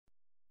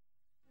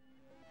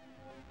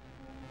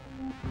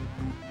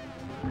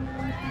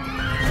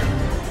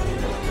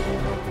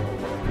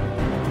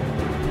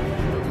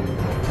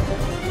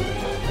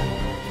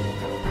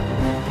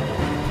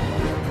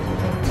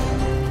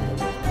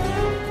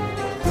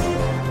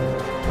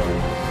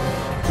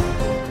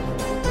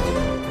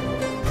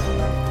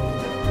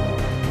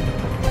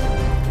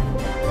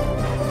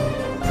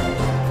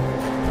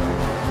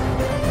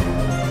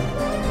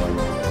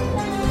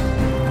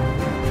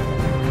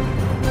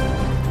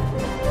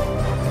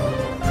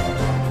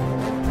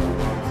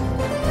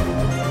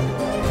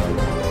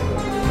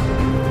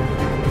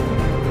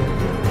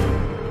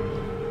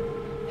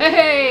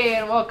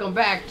welcome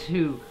back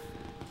to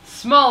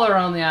Smaller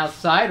on the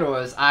Outside, or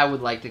as I would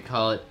like to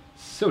call it,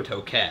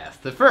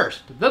 SotoCast, the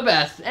first, the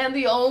best, and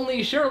the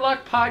only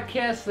Sherlock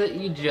podcast that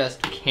you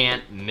just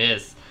can't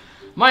miss.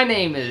 My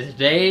name is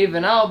Dave,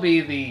 and I'll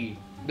be the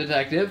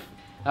detective.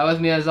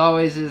 With me, as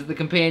always, is the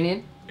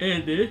companion,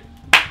 Andy.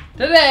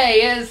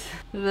 Today is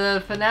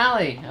the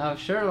finale of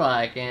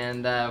Sherlock,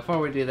 and before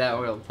we do that,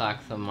 we'll talk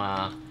some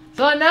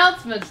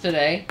announcements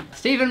today.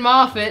 Stephen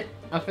Moffat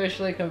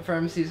officially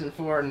confirmed season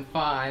 4 and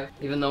 5,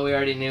 even though we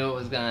already knew it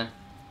was gonna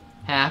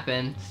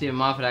happen. Stephen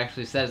Moffat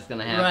actually said it's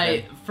gonna happen.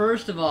 Right.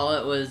 First of all,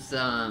 it was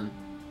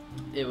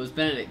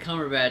Benedict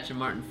Cumberbatch and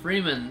Martin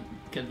Freeman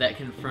that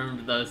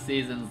confirmed those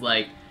seasons,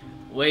 like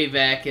way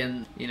back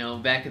in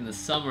the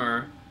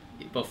summer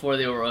before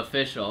they were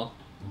official.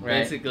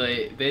 Right.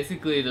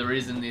 Basically, the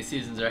reason these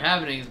seasons are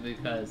happening is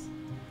because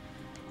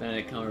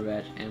Benedict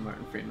Cumberbatch and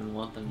Martin Freeman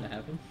want them to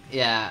happen.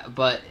 Yeah,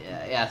 but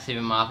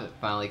Stephen Moffat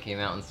finally came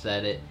out and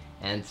said it,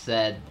 and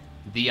said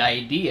the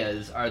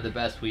ideas are the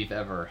best we've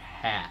ever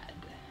had.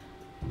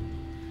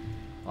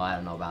 Well, I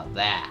don't know about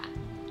that,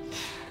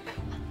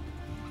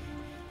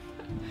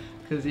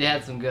 because he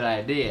had some good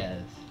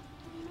ideas.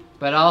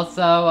 But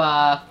also,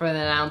 for the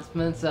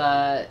announcements,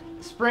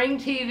 Spring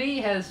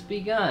TV has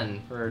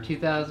begun for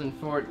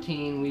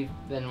 2014. We've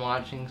been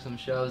watching some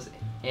shows.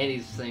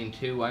 Andy's seen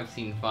 2, I've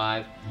seen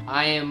 5.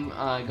 I am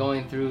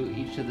going through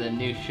each of the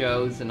new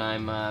shows, and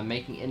I'm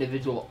making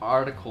individual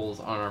articles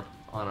on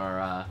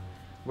our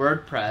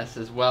WordPress,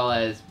 as well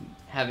as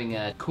having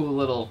a cool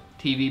little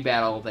TV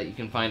battle that you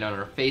can find on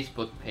our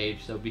Facebook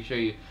page. So be sure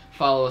you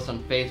follow us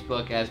on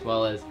Facebook as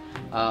well as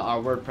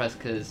our WordPress,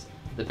 because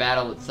the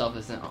battle itself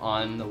isn't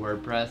on the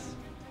WordPress.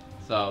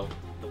 So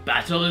the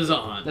battle is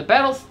on. The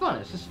battle's fun.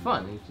 It's just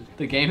fun.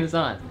 The game is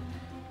on.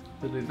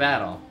 The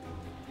battle.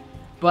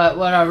 But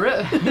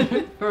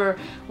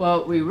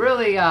what we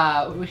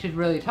should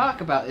really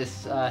talk about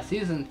is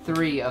season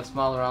 3 of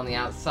Smaller on the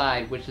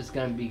Outside, which is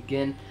going to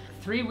begin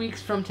 3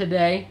 weeks from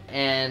today,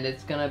 and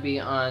it's going to be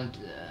on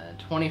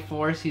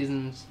 24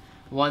 seasons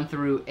 1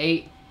 through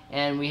 8,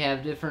 and we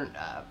have different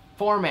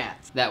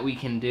formats that we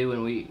can do,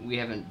 and we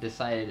haven't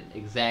decided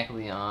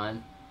exactly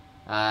on.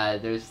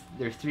 There's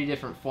 3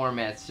 different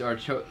formats or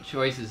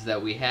choices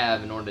that we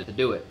have in order to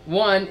do it.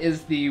 One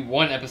is the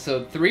 1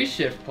 episode 3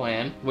 shift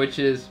plan, which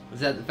is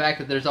that the fact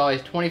that there's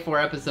always 24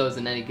 episodes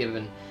in any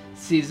given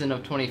season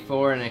of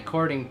 24, and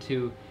according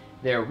to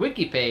their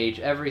wiki page,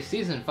 every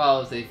season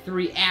follows a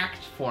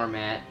 3-act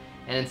format,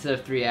 and instead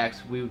of 3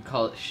 acts, we would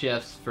call it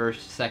shifts: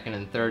 first, second,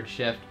 and third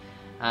shift.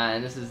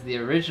 And this is the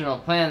original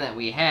plan that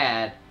we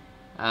had,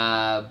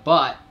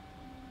 but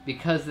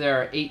because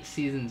there are 8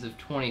 seasons of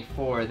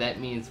 24,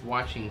 that means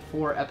watching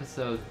 4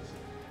 episodes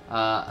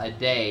a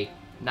day,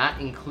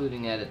 not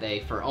including a day,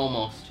 for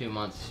almost 2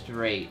 months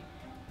straight.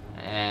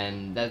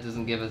 And that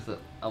doesn't give us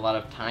a lot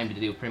of time to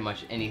do pretty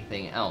much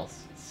anything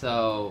else.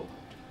 So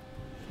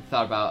I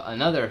thought about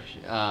another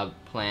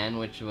plan,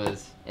 which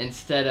was,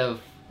 instead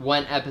of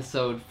 1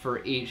 episode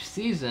for each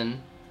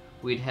season,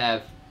 we'd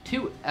have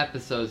 2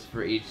 episodes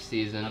for each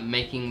season,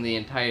 making the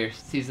entire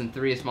season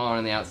 3 of Smaller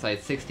on the Outside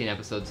 16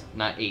 episodes,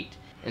 not 8.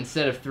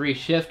 Instead of 3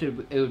 shift, it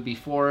would be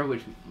 4,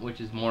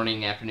 which is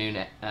morning,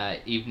 afternoon,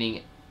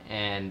 evening,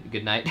 and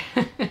good night,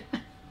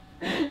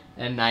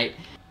 and night.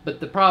 But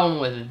the problem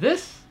with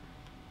this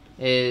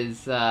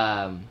is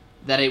that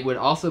it would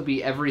also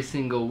be every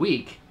single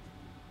week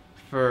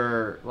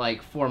for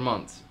like 4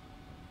 months,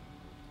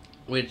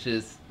 which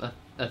is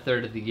a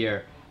third of the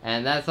year.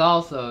 And that's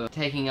also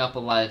taking up a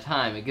lot of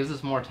time. It gives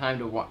us more time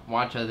to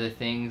watch other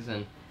things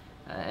and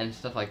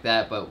stuff like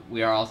that, but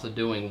we are also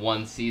doing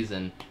 1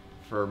 season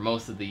for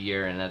most of the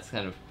year, and that's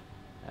kind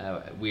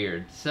of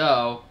weird.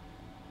 So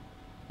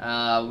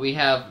we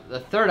have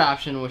the third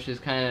option, which is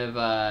kind of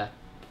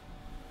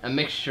a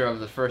mixture of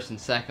the first and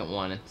second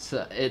one.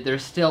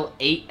 There's still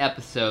 8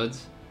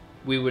 episodes.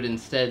 We would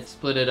instead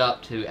split it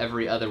up to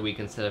every other week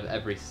instead of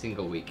every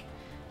single week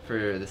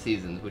for the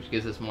seasons, which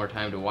gives us more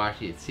time to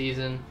watch each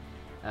season.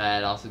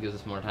 It also gives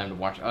us more time to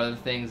watch other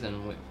things,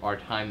 and our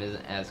time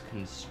isn't as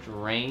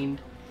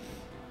constrained.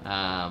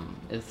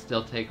 It'll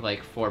still take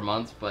like 4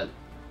 months, but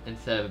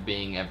instead of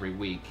being every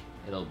week,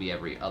 it'll be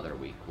every other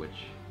week,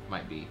 which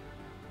might be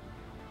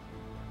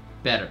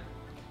better.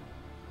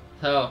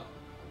 So,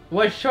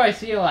 which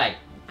choice do you like?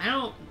 I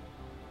don't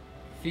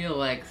feel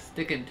like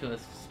sticking to a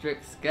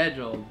strict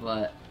schedule,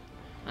 but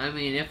I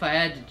mean, if I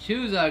had to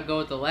choose, I'd go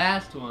with the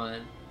last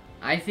one.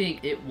 I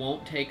think it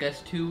won't take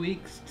us 2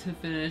 weeks to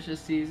finish a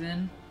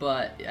season,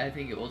 but I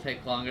think it will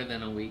take longer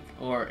than a week,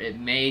 or it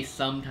may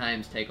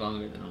sometimes take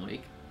longer than a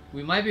week.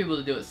 We might be able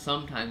to do it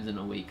sometimes in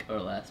a week or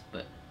less,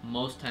 but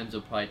most times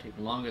it'll probably take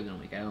longer than a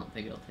week. I don't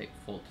think it'll take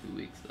full 2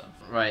 weeks, though.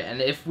 Right,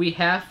 and if we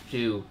have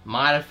to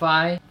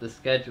modify the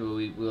schedule,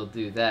 we will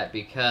do that,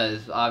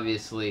 because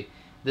obviously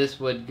this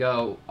would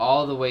go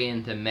all the way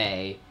into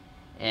May,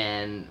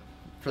 and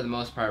for the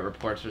most part,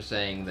 reports are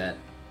saying that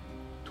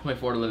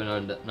 24 to Live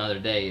Another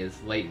Day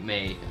is late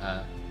May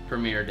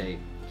premiere date.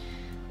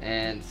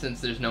 And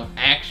since there's no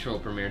actual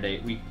premiere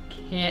date, we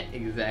can't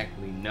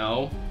exactly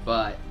know,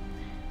 but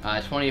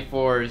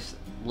 24's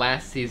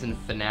last season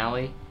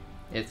finale,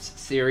 its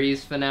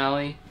series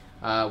finale,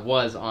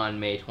 was on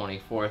May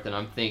 24th, and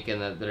I'm thinking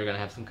that they're going to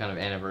have some kind of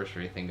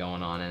anniversary thing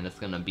going on, and it's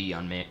going to be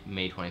on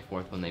May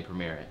 24th when they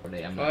premiere it.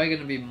 Probably going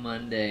to be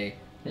Monday.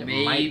 It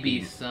Maybe might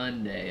be.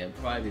 Sunday. It'll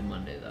probably be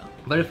Monday, though.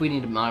 But if we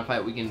need to modify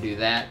it, we can do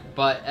that.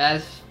 But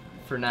as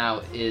for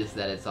now, is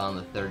that it's on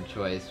the third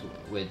choice,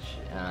 which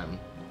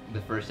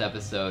the first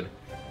episode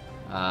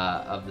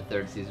of the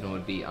third season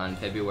would be on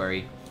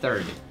February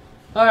 3rd.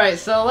 Alright,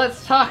 so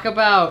let's talk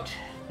about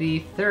the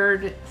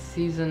third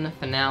season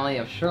finale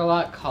of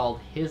Sherlock,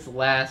 called His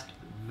Last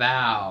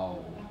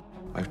Vow.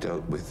 I've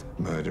dealt with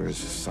murderers,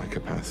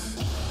 psychopaths.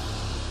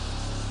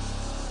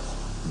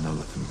 None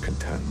of them can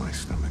turn my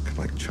stomach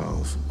like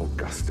Charles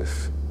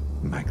Augustus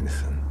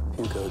Magnuson.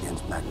 You go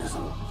against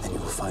Magnuson, and you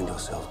will find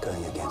yourself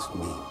going against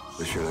me.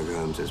 But Sherlock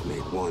Holmes has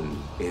made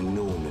one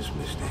enormous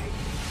mistake,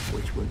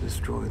 which will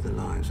destroy the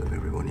lives of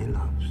everyone he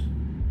loves.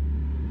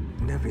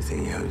 And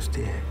everything he holds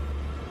dear.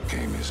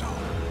 Game is on.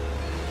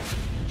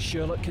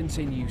 Sherlock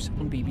continues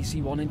on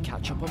BBC One and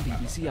catch up on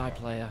BBC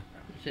iPlayer.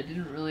 Which I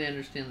didn't really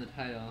understand the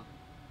title.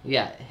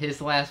 Yeah,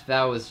 His Last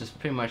Vow was just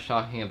pretty much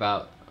talking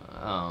about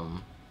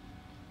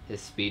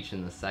his speech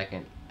in the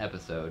second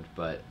episode,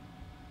 but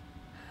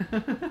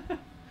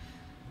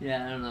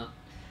Yeah, I don't know.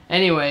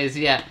 anyways,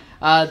 yeah.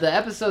 The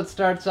episode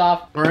starts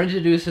off, we're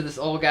introduced to this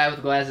old guy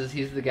with glasses.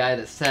 He's the guy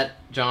that set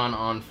John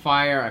on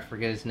fire. I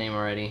forget his name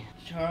already.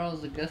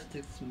 Charles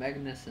Augustus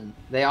Magnuson.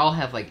 They all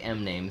have like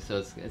M names, so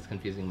it's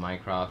confusing.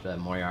 Mycroft,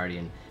 Moriarty,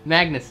 and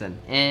Magnuson.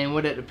 And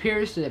what it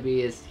appears to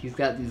be is he's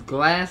got these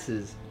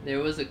glasses. There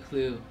was a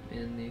clue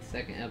in the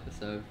second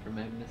episode for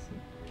Magnuson.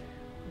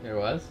 There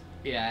was?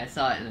 Yeah, I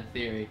saw it in a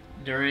theory.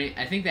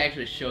 I think they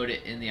actually showed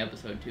it in the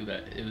episode too,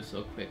 but it was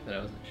so quick that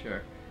I wasn't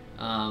sure.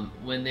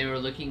 When they were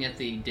looking at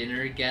the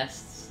dinner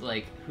guests,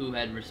 like who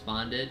had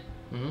responded,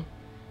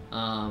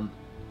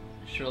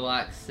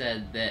 Sherlock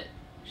said that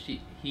he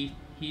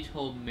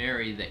told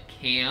Mary that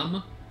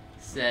Cam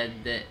said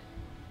that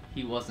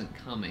he wasn't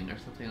coming or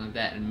something like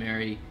that, and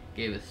Mary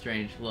gave a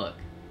strange look.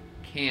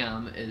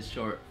 Cam is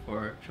short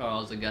for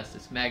Charles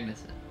Augustus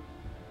Magnuson.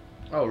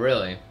 Oh,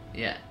 really?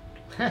 Yeah.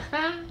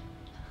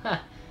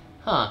 Huh.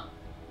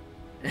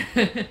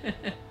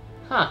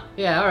 Huh.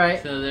 Yeah,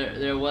 alright. So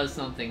there was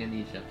something in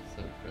each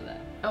episode for that.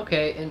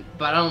 Okay,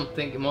 but I don't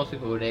think most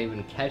people would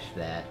even catch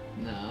that.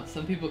 No,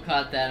 some people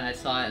caught that, and I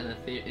saw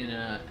it in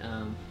a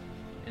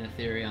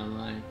theory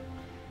online.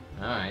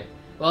 Alright.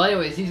 Well,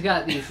 anyways, he's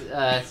got these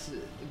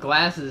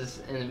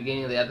glasses in the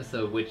beginning of the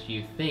episode, which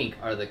you think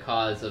are the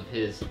cause of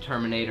his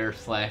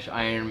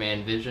Terminator/Iron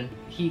Man vision.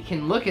 He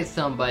can look at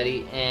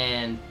somebody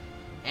and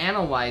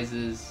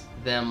analyzes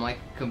them like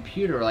a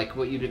computer, like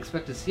what you'd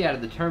expect to see out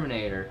of the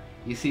Terminator.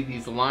 You see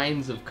these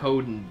lines of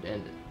code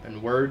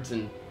and words,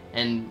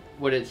 and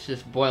what it's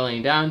just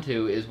boiling down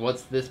to is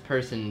what's this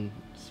person's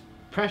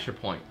pressure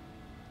point.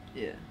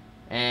 Yeah.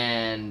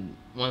 And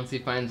once he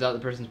finds out the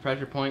person's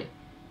pressure point,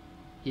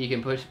 he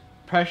can push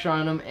pressure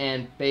on them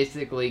and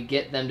basically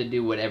get them to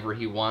do whatever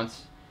he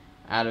wants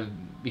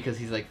because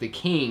he's like the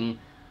king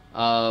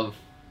of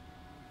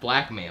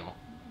blackmail.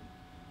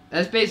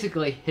 That's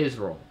basically his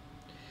role.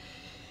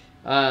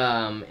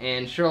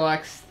 And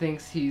Sherlock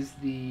thinks he's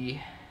the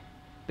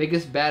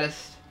biggest,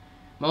 baddest,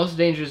 most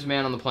dangerous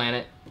man on the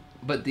planet,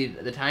 but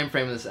the time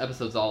frame of this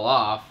episode's all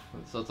off,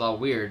 so it's all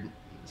weird.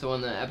 So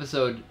when the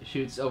episode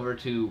shoots over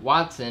to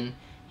Watson,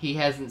 he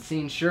hasn't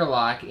seen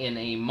Sherlock in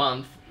a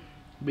month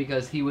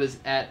because he was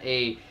at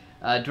a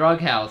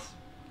drug house.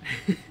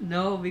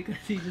 No, because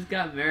he just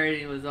got married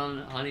and he was on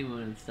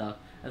honeymoon and stuff.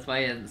 That's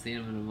why he hasn't seen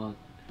him in a month.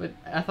 But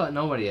I thought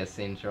nobody has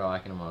seen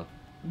Sherlock in a month.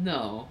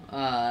 No,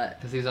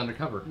 because he's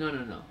undercover.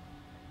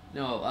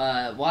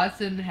 No,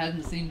 Watson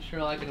hasn't seen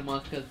Sherlock in a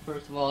month because,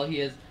 first of all, he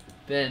has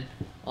been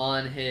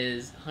on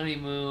his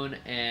honeymoon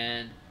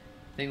and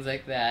things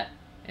like that.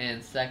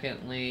 And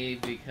secondly,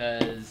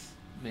 because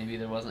maybe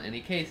there wasn't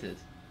any cases.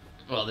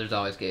 Well, there's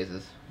always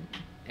cases.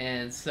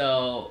 And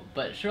so,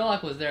 but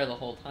Sherlock was there the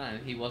whole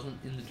time. He wasn't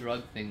in the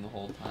drug thing the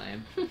whole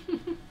time.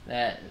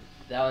 That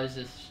was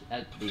just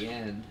at the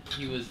end.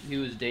 He was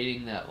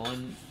dating that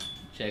one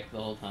chick the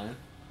whole time.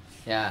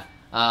 Yeah.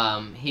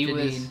 He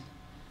Janine.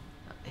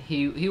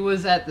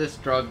 was at this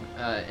drug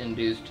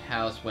induced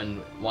house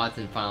when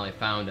Watson finally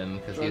found him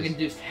because Drug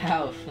induced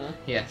house, huh?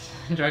 Yes,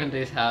 drug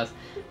induced house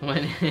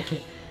when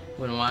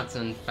when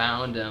Watson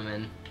found him,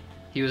 and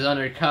he was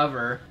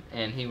undercover,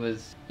 and he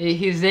was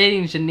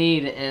dating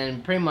Janine,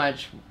 and pretty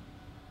much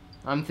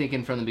I'm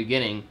thinking from the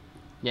beginning,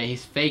 yeah,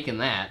 he's faking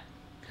that.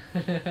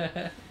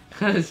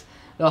 Because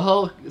the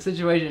whole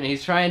situation,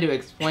 he's trying to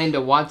explain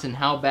to Watson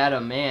how bad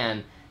a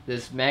man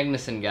this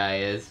Magnuson guy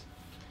is.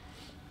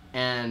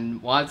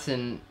 And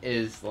Watson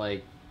is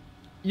like,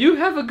 you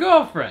have a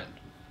girlfriend.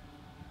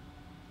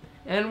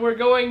 And we're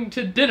going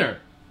to dinner.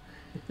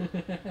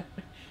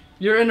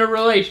 You're in a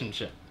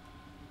relationship.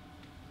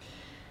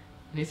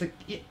 And he's like,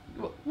 yeah,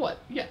 what?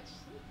 Yes.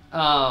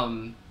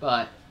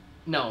 But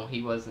no,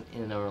 he wasn't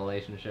in a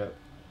relationship.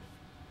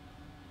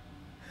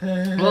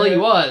 Well, he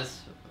was.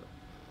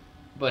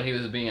 but he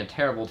was being a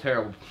terrible,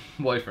 terrible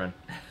boyfriend.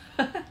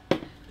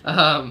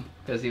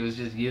 Because he was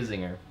just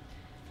using her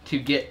to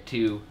get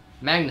to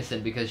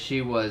Magnuson because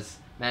she was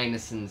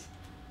Magnuson's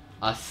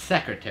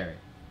secretary.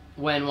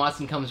 When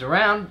Watson comes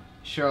around,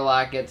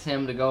 Sherlock gets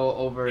him to go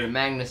over to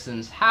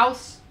Magnuson's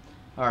house,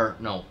 or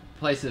no,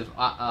 place of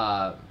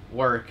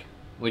work,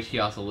 which he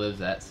also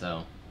lives at,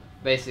 so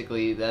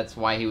basically that's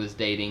why he was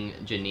dating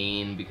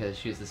Janine, because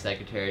she was the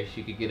secretary.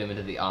 She could get him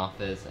into the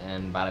office,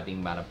 and bada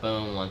bing bada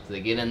boom, once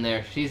they get in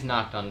there, she's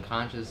knocked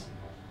unconscious.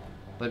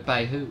 But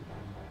by who?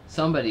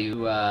 Somebody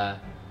who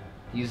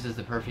uses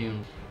the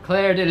perfume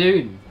Claire de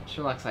Lune.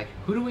 Sherlock's like,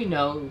 who do we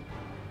know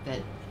that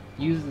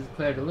uses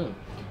Claire de Lune?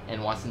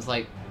 And Watson's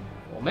like,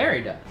 well,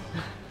 Mary does.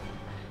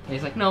 And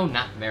he's like, no,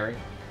 not Mary.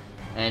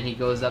 And he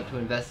goes up to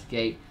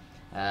investigate.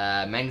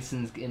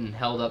 Magnuson's getting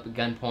held up at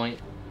gunpoint,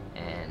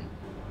 and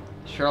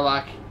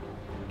Sherlock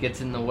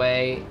gets in the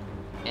way,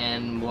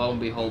 and lo and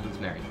behold, it's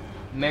Mary.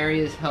 Mary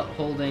is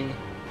holding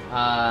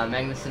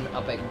Magnuson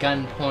up at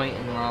gunpoint,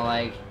 and we're all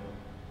like,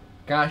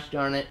 gosh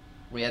darn it,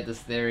 we had this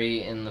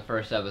theory in the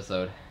first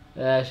episode.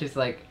 She's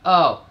like,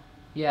 oh,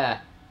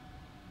 yeah,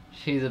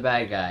 she's a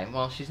bad guy.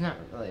 Well, she's not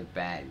really a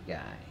bad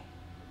guy,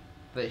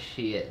 but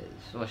she is.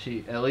 Well,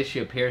 at least she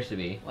appears to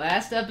be.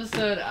 Last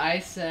episode, I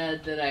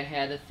said that I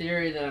had a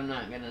theory that I'm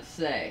not gonna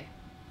say.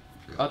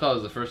 I thought it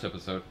was the first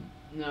episode.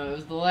 No, it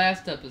was the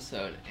last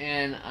episode,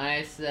 and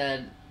I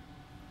said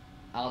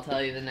I'll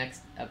tell you the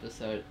next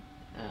episode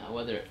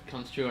whether it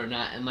comes true or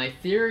not. And my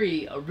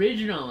theory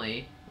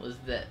originally was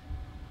that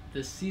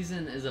the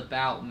season is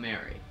about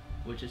Mary,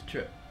 which is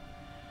true.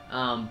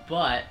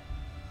 But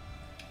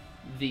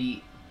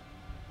the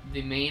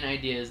main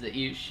idea is that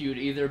she would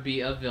either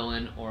be a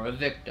villain or a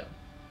victim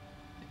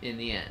in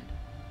the end.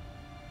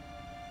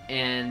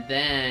 And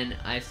then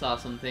I saw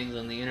some things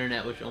on the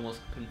internet which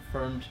almost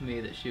confirmed to me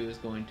that she was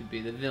going to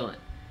be the villain.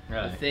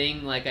 Really? The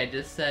thing, like I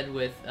just said,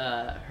 with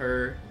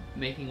her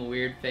making a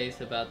weird face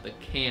about the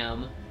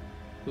Cam,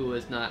 who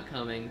was not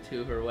coming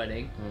to her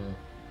wedding.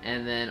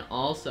 And then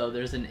also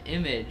there's an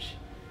image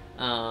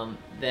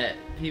that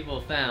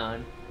people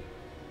found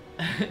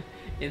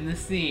in the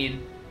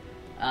scene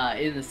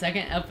in the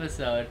second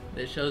episode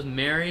that shows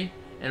Mary,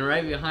 and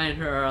right behind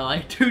her are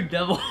like two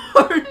devil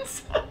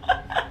horns.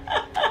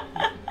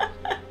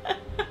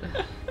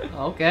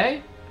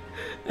 Okay.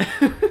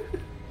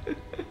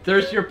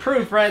 There's your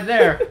proof right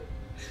there.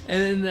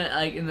 And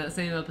then in that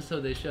same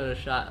episode they showed a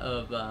shot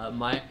of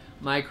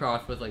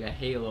Mycroft with like a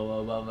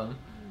halo above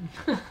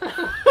him.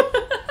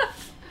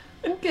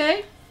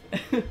 Okay.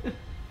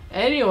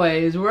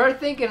 Anyways, we're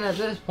thinking at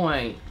this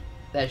point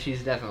that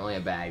she's definitely a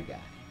bad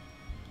guy.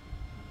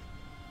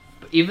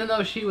 But even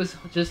though she was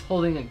just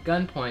holding a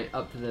gunpoint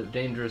up to the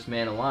dangerous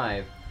man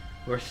alive,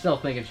 we're still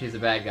thinking she's a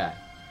bad guy.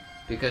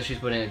 Because she's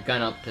putting a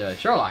gun up to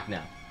Sherlock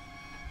now.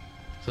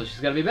 So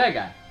she's gotta be a bad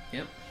guy.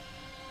 Yep.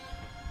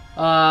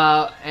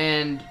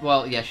 And,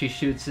 well, yeah, she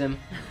shoots him.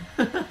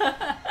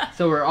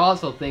 So we're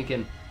also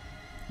thinking,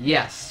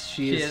 yes,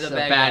 she is a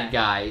bad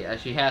guy.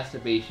 She has to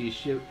be. She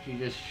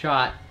just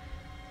shot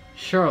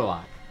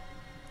Sherlock.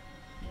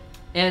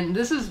 And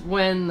this is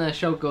when the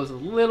show goes a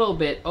little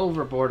bit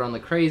overboard on the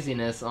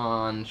craziness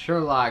on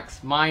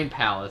Sherlock's mind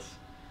palace.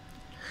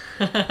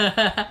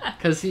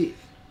 Because he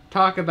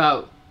talk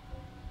about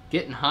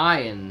getting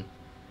high and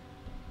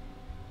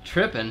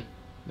tripping.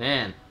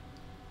 Man,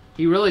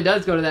 he really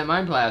does go to that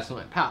mind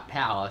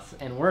palace,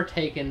 and we're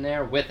taken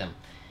there with him.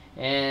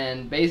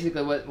 And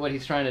basically what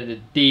he's trying to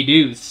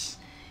deduce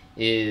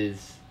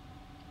is,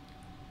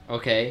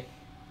 okay,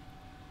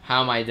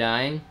 how am I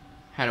dying?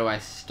 How do I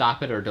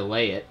stop it or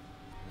delay it?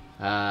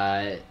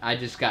 I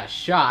just got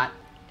shot.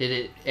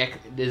 Is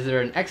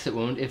there an exit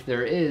wound? If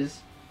there is,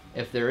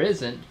 if there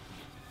isn't,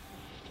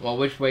 well,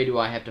 which way do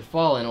I have to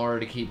fall in order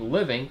to keep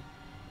living?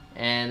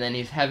 And then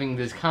he's having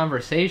these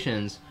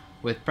conversations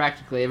with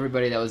practically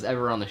everybody that was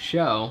ever on the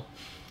show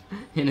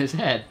in his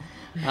head.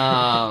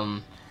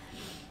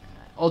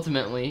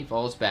 Ultimately, he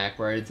falls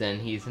backwards,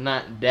 and he's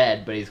not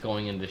dead, but he's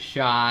going into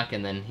shock,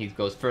 and then he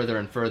goes further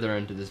and further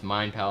into this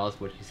mind palace,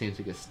 which he seems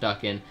to get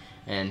stuck in,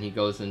 and he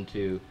goes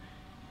into,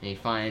 and he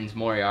finds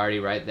Moriarty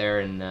right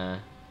there in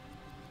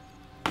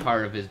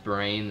part of his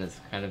brain that's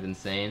kind of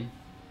insane,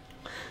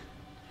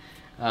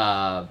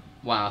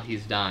 while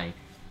he's dying.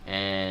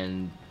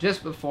 And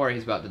just before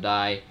he's about to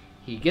die,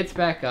 he gets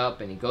back up,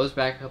 and he goes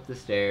back up the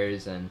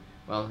stairs, and,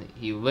 well,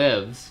 he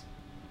lives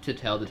to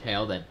tell the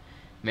tale that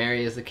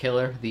Mary is the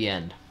killer. The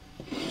end.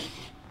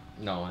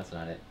 No, that's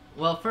not it.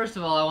 Well, first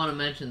of all, I want to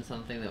mention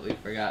something that we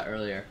forgot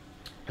earlier.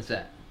 What's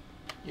that?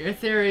 Your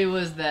theory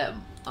was that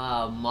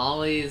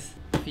Molly's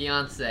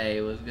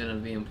fiance was gonna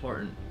be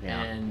important,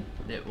 and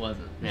it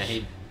wasn't. Yeah,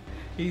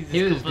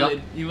 he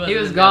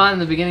was gone in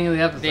the beginning of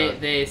the episode.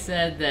 They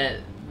said that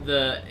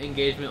the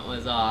engagement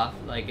was off,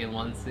 like in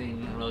one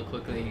scene, real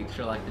quickly.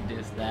 Sherlock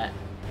deduced that,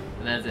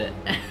 and that's it.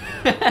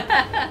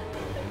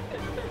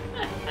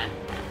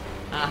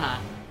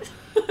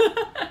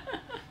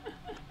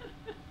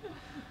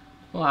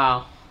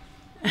 Wow.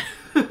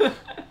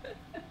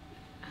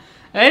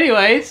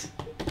 Anyways,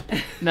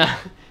 no,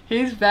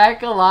 He's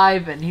back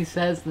alive, and he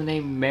says the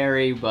name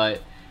Mary,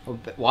 but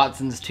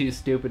Watson's too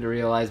stupid to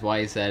realize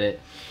why he said it.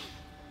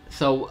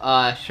 So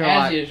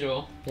Sherlock, As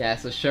usual. yeah.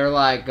 So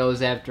Sherlock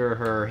goes after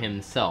her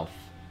himself.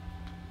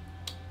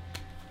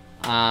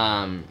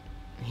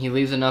 He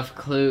leaves enough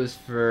clues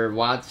for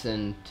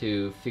Watson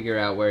to figure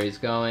out where he's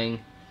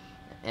going,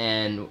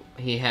 and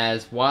he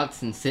has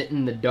Watson sit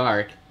in the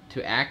dark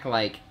to act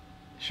like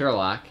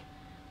Sherlock,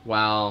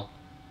 while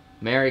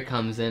Mary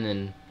comes in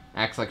and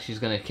acts like she's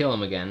gonna kill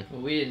him again.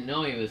 Well, we didn't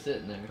know he was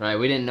sitting there. Right,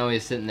 we didn't know he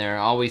was sitting there.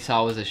 All we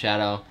saw was a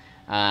shadow.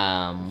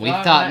 We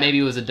thought maybe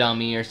it was a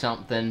dummy or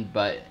something,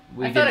 but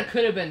I thought it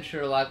could have been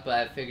Sherlock, but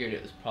I figured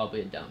it was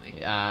probably a dummy.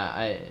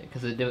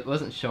 Because it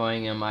wasn't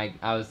showing him. I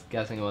was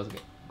guessing it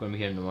wasn't going to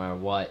be here no matter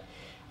what.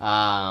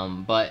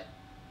 But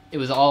it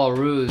was all a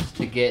ruse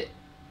to get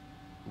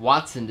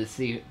Watson to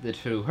see the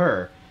true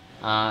her.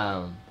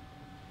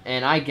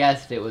 And I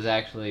guessed it was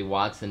actually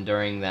Watson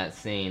during that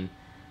scene.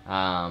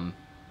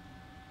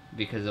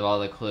 Because of all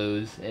the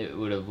clues, it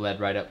would have led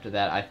right up to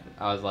that.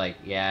 I was like,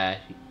 yeah,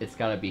 it's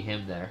got to be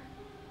him there.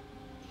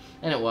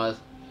 And it was.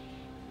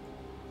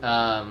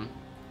 But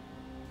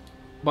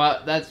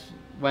that's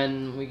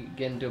when we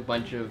get into a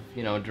bunch of,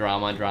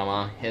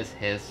 drama,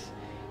 hiss,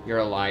 you're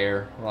a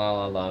liar, la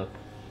la la.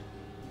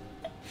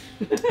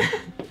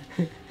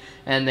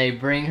 And they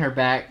bring her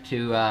back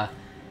to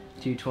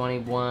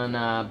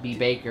 221 B.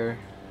 Baker.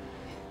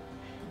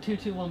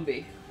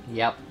 221B.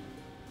 Yep.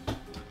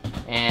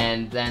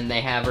 And then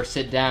they have her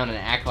sit down and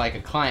act like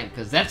a client,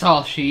 because that's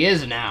all she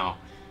is now.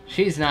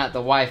 She's not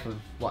the wife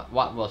of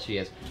well, she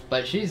is,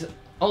 but she's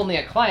only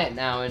a client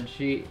now, and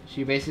she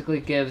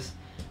basically gives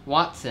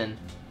Watson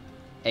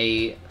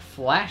a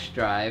flash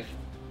drive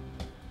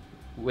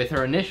with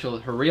her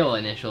real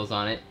initials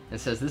on it, and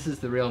says, "This is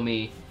the real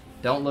me.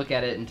 Don't look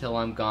at it until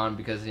I'm gone,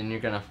 because then you're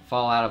gonna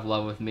fall out of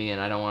love with me,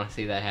 and I don't want to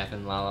see that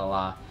happen." La la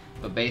la.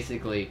 But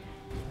basically,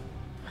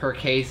 her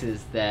case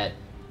is that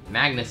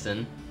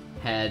Magnuson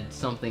had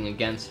something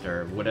against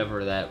her,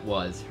 whatever that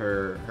was,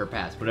 her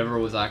past. Whatever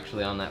was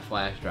actually on that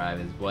flash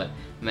drive is what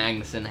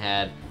Magnuson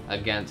had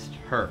against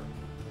her.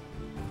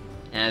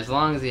 And as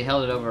long as he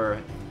held it over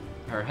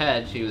her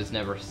head, she was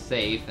never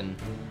safe, and,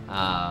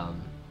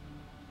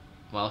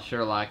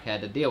 Sherlock had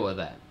to deal with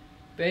that.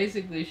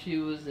 Basically, she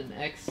was an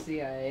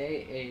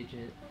ex-CIA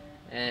agent,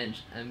 and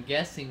I'm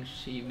guessing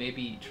she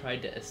maybe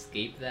tried to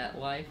escape that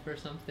life or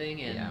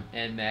something,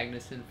 and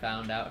Magnuson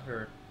found out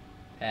her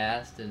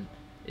past and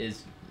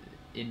is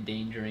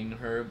endangering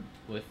her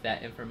with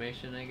that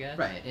information, I guess.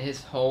 Right,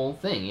 his whole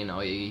thing,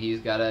 he's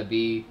gotta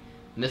be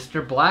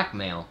Mr.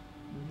 Blackmail.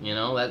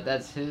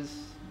 That's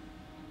his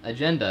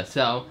agenda.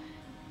 So,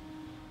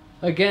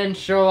 again,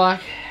 Sherlock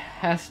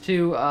has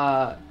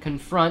to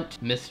confront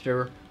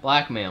Mr.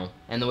 Blackmail.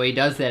 And the way he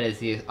does that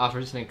is he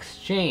offers an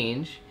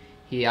exchange.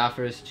 He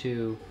offers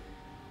to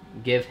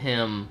give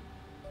him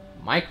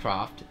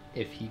Mycroft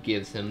if he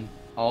gives him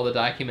all the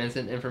documents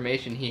and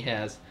information he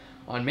has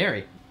on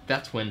Mary.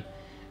 That's when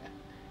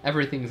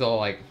everything's all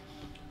like,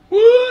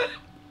 what?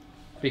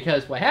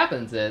 Because what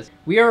happens is,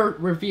 we are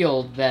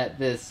revealed that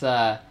this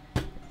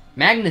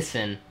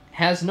Magnuson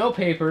has no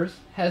papers,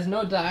 has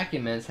no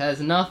documents,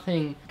 has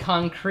nothing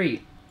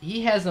concrete.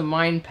 He has a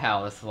mind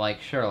palace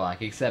like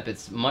Sherlock, except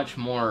it's much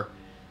more,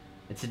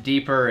 it's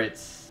deeper,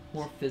 it's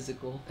more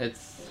physical.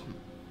 It's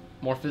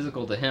more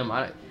physical to him.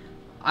 I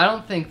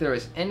don't think there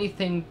is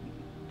anything,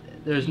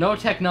 there's no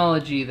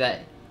technology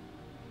that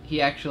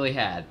he actually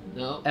had.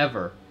 No.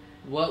 Ever.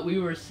 What we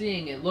were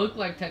seeing, it looked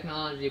like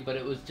technology, but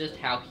it was just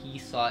how he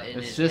saw it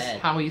in his head. It's just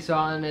how he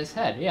saw it in his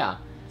head, yeah.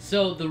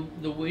 So the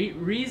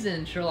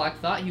reason Sherlock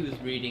thought he was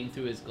reading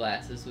through his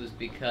glasses was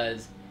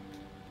because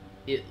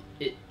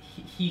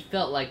he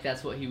felt like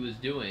that's what he was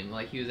doing,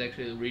 like he was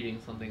actually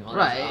reading something on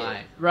his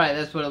eye. Right,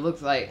 that's what it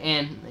looks like.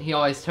 And he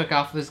always took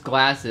off his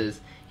glasses.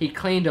 He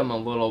cleaned them a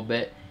little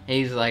bit, and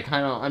he's like,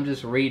 I'm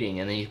just reading,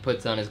 and then he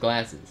puts on his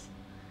glasses.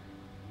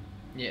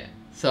 Yeah.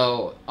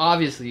 So,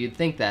 obviously, you'd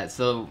think that.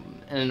 So,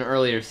 in an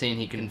earlier scene,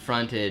 he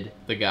confronted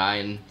the guy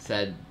and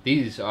said,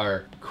 "These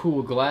are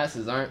cool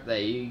glasses, aren't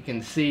they? You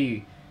can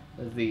see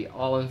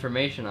all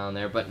information on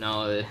there." But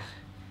no,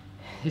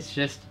 it's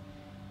just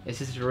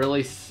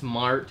really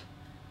smart,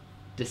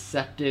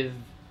 deceptive,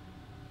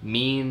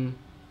 mean,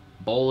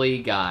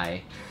 bully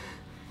guy.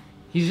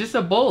 He's just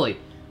a bully.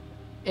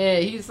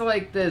 He's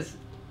like this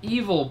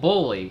evil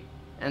bully,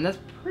 and that's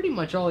pretty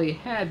much all he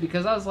had,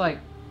 because I was like,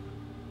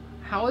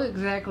 how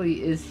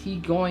exactly is he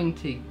going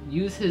to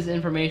use his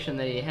information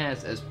that he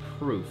has as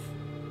proof?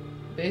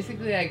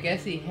 Basically, I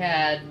guess he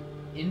had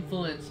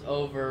influence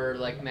over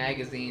like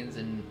magazines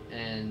and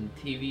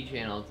TV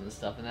channels and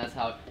stuff, and that's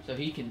how, so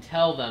he can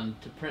tell them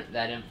to print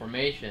that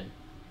information,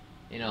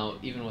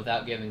 even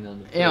without giving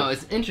them the proof.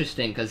 It's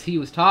interesting because he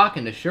was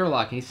talking to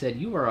Sherlock, and he said,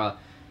 you were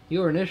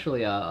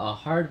initially a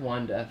hard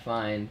one to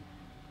find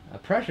a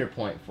pressure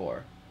point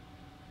for.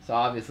 So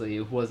obviously he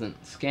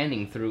wasn't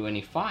scanning through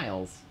any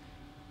files.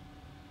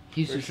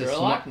 He's For just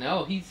Sherlock?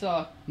 No, he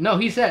saw... No,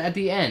 he said at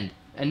the end,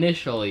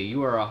 initially, you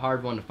were a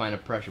hard one to find a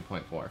pressure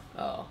point for.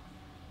 Oh.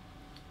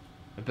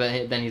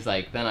 But then he's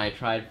like, then I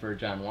tried for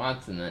John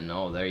Watson, and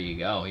oh, there you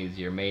go. He's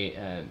your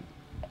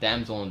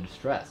damsel in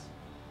distress.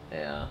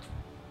 Yeah.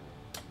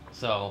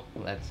 So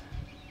that's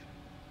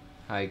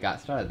how he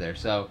got started there.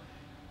 So,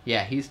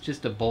 yeah, he's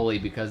just a bully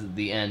because at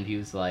the end he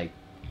was like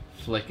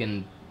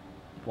flicking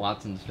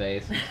Watson's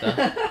face and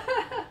stuff.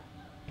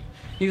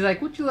 He's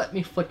like, would you let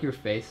me flick your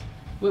face?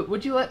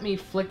 Would you let me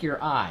flick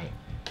your eye?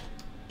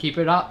 Keep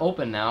it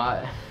open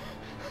now.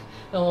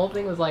 The whole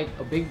thing was like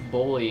a big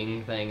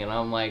bullying thing, and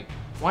I'm like,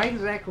 why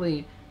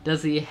exactly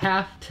does he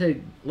have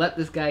to let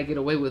this guy get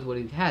away with what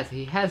he has?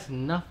 He has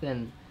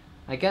nothing.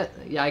 I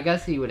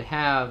guess he would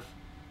have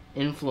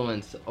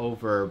influence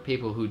over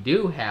people who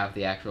do have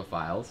the actual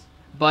files.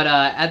 But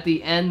at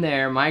the end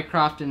there,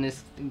 Mycroft and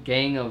this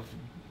gang of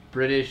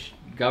British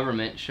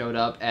government showed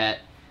up at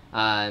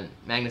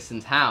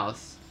Magnuson's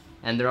house,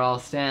 and they're all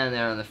standing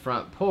there on the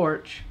front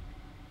porch,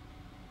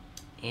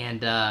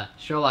 and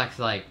Sherlock's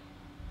like,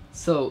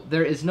 so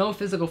there is no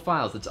physical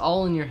files, it's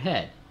all in your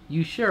head.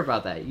 You sure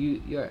about that?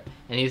 You're...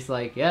 And he's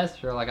like, yes,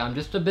 Sherlock, I'm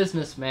just a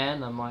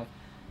businessman. I'm like,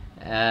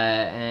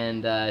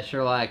 and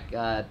Sherlock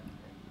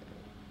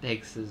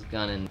takes his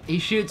gun and he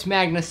shoots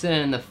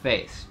Magnuson in the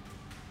face.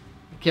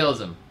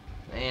 Kills him.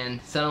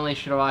 And suddenly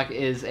Sherlock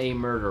is a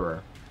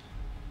murderer.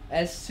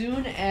 As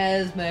soon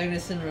as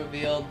Magnuson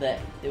revealed that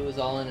it was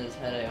all in his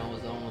head, I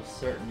was almost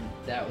certain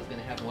that was going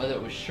to happen. Whether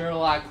it was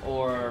Sherlock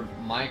or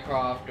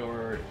Mycroft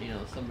or,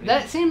 somebody...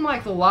 That seemed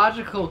like the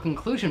logical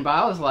conclusion, but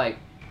I was like,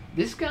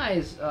 this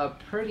guy's a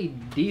pretty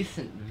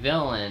decent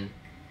villain.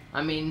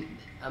 I mean,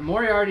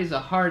 Moriarty's a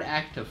hard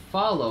act to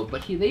follow,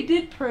 but they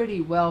did pretty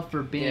well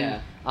for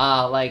being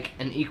like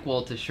an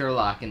equal to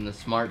Sherlock in the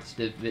smarts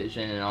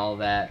division and all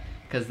that,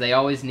 because they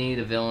always need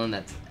a villain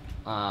that's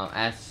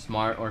as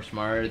smart or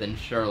smarter than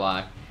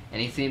Sherlock,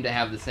 and he seemed to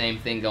have the same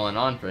thing going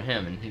on for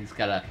him, and he's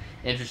got a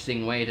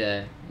interesting way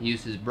to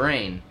use his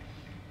brain.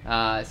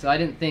 So I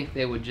didn't think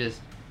they would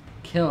just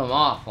kill him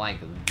off like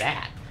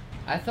that.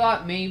 I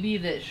thought maybe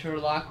that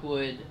Sherlock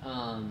would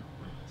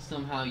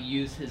somehow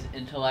use his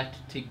intellect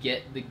to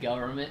get the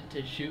government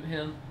to shoot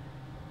him.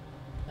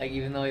 Like,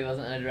 even though he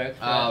wasn't a direct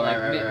threat,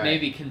 right.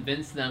 Maybe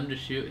convince them to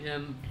shoot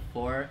him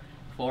for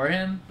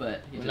him,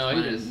 but he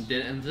just did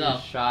it himself. He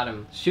just shot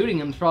him. Shooting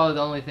him's probably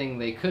the only thing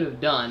they could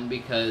have done,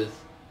 because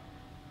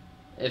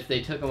if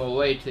they took him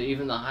away to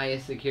even the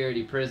highest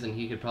security prison,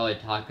 he could probably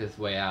talk his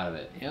way out of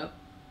it. Yep.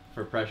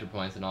 For pressure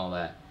points and all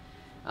that.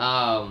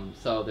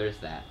 So there's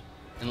that.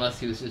 Unless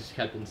he was just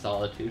kept in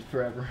solitude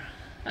forever.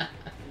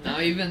 Now,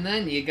 even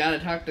then, you gotta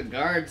talk to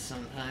guards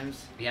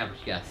sometimes. Yeah, but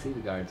you gotta see the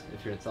guards.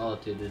 If you're in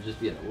solitude, they'd just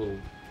be in a little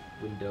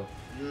window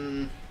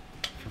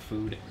for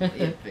food.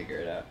 You figure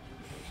it out.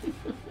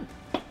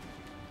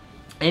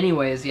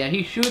 Anyways, yeah,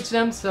 he shoots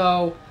them,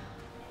 so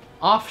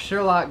off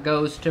Sherlock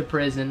goes to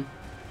prison.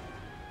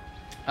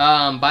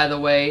 By the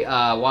way,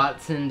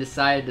 Watson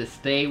decided to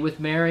stay with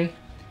Mary,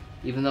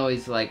 even though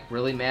he's like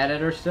really mad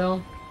at her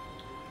still,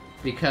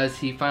 because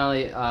he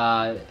finally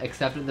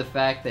accepted the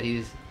fact that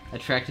he's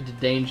attracted to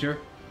danger,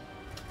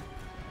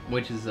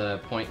 which is a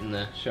point in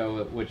the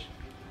show, which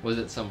was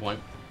at some point.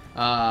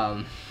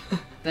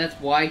 That's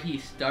why he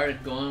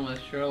started going with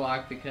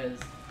Sherlock, because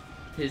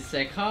his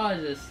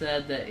psychologist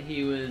said that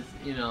he was,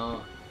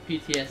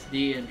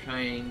 PTSD and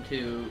trying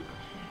to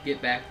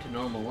get back to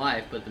normal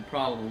life, but the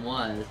problem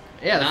was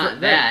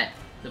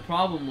the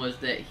problem was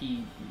that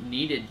he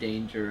needed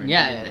danger and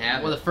didn't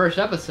have the first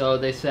episode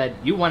they said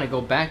you want to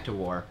go back to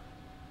war.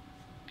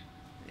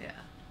 Yeah.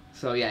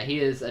 So yeah, he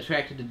is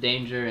attracted to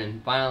danger,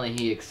 and finally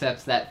he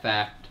accepts that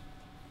fact,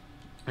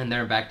 and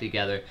they're back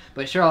together.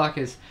 But Sherlock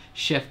is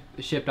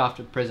shipped off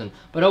to prison.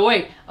 But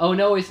oh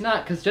no, he's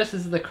not, because just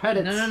as the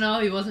credits... No,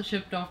 he wasn't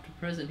shipped off to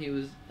prison. He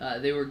was.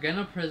 They were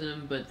gonna prison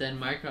him, but then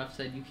Mycroft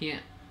said you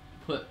can't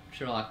put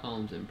Sherlock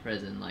Holmes in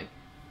prison. Like,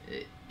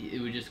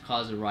 it would just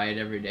cause a riot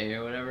every day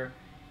or whatever.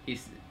 He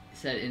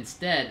said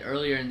instead,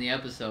 earlier in the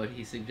episode,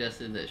 he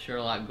suggested that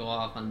Sherlock go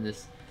off on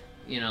this,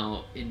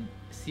 in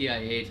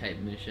CIA type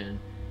mission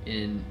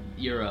in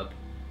Europe.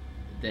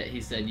 That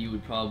he said you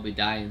would probably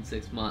die in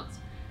 6 months.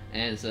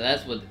 And so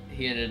that's what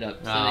he ended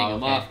up sending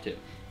him off to.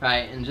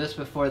 Right, and just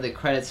before the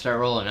credits start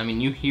rolling, I mean,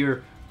 you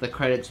hear the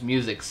credits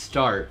music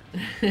start,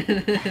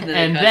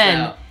 and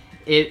then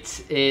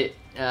it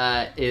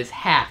is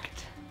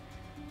hacked.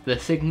 The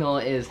signal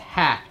is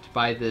hacked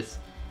by this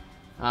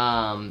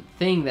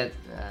thing that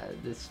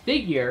this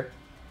figure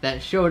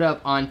that showed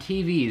up on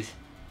TVs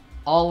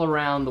all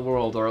around the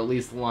world, or at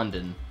least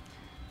London.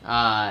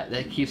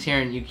 That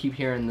you keep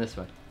hearing this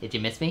one. Did you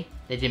miss me?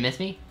 Did you miss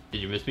me?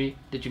 Did you miss me?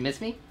 Did you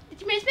miss me?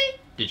 Did you miss me?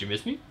 Did you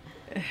miss me?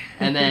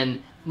 And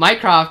then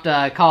Mycroft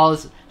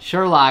calls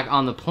Sherlock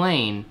on the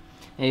plane,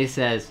 and he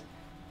says,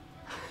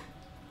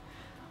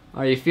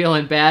 "Are you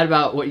feeling bad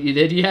about what you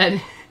did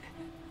yet?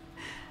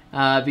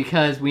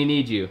 Because we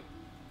need you."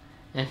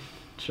 And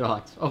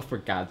Sherlock's, "Oh, for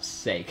God's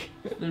sake!"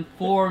 It's been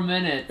 4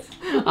 minutes.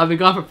 I've been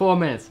gone for 4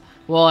 minutes.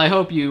 Well, I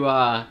hope you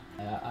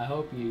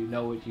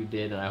know what you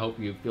did, and I hope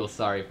you feel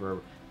sorry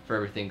for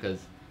everything, because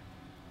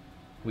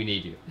we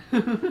need you.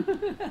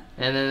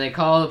 And then they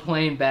call the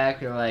plane back.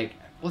 They're like,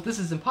 well, this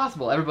is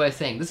impossible. Everybody's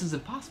saying, this is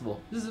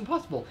impossible. This is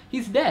impossible.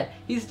 He's dead.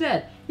 He's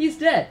dead. He's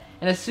dead.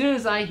 And as soon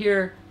as I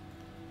hear,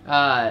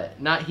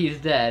 not he's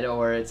dead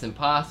or it's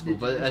impossible,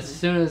 but as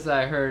soon as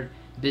I heard,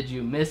 did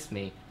you miss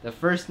me? The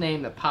first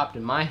name that popped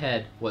in my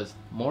head was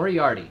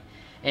Moriarty.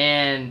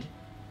 And,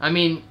 I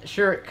mean,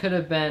 sure, it could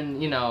have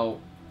been, you know,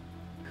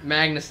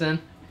 Magnuson.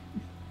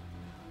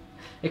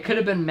 It could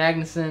have been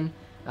Magnuson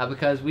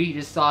because we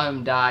just saw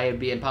him die. It'd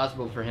be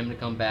impossible for him to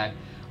come back.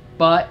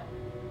 But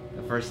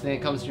the first thing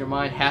that comes to your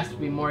mind has to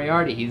be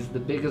Moriarty. He's the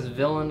biggest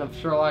villain of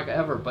Sherlock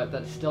ever, but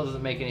that still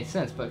doesn't make any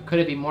sense. But could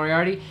it be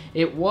Moriarty?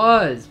 It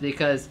was,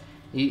 because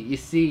you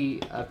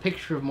see a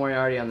picture of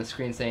Moriarty on the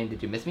screen saying,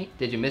 did you miss me?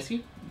 Did you miss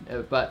you?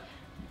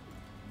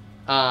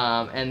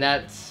 And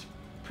that's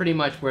pretty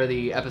much where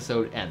the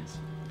episode ends.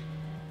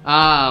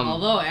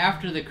 Although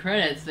after the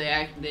credits,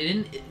 they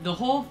didn't. The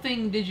whole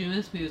thing, "Did you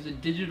miss me?" was a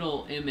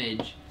digital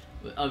image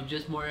of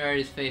just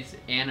Moriarty's face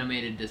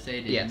animated to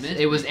say, "Did you miss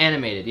me?" It was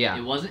animated. Yeah.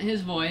 It wasn't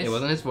his voice. It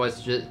wasn't his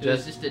voice. It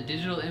was just a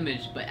digital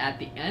image. But at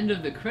the end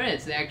of the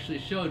credits, they actually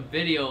showed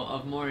video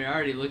of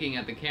Moriarty looking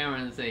at the camera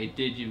and say,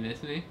 "Did you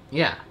miss me?"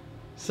 Yeah.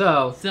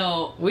 So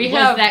was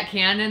that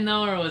canon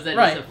though, or was that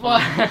just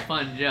a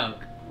fun joke?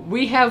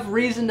 We have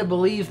reason to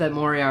believe that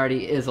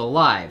Moriarty is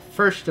alive.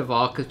 First of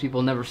all, because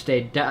people never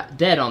stayed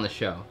dead on the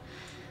show.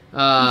 He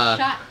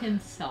shot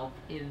himself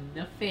in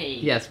the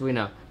face. Yes, we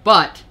know.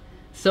 But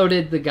so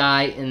did the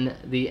guy in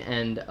the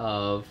end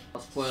of...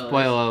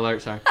 Spoiler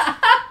alert, sorry.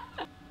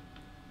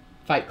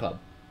 Fight Club.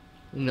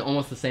 In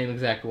almost the same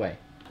exact way.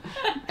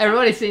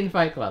 Everybody's seen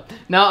Fight Club.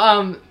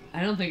 Now,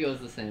 I don't think it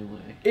was the same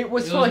way. It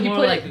was more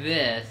like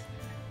this.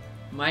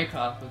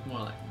 Mycroft was more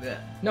like this.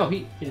 No,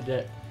 he did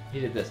that.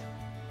 He did this.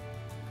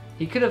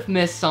 He could have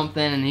missed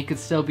something and he could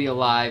still be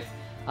alive.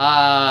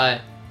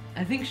 I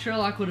think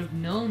Sherlock would have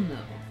known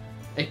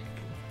though.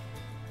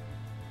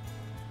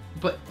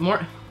 But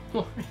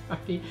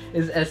Moriarty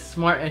is as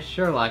smart as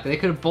Sherlock. They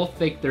could have both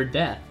faked their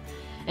death.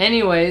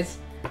 Anyways,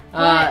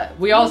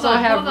 we also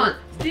have... Hold on.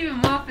 Stephen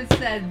Moffat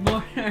said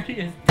Moriarty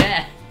is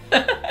dead.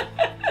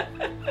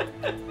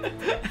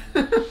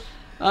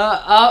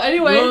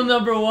 Anyway. Rule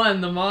number 1,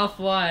 the moth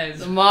lies.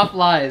 The moth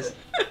lies.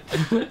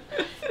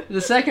 The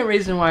second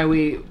reason why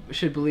we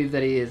should believe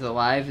that he is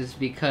alive is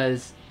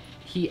because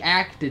he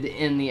acted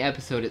in the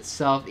episode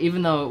itself,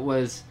 even though it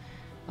was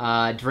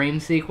a dream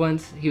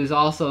sequence. He was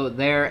also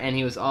there, and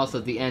he was also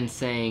at the end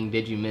saying,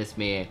 "Did you miss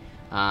me?"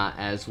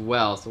 As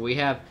well. So we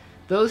have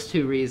those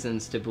two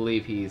reasons to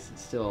believe he's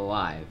still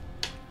alive.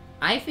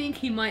 I think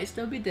he might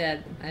still be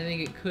dead. I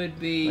think it could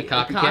be a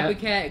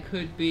copycat. It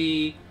could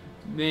be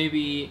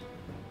maybe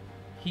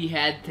he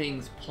had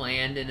things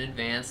planned in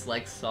advance,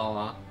 like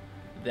Saw,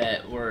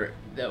 that were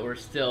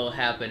still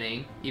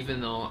happening,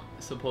 even though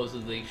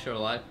supposedly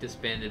Sherlock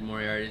disbanded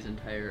Moriarty's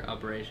entire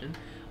operation.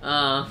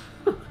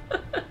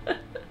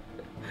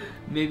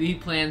 Maybe he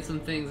planned some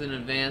things in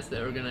advance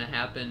that were gonna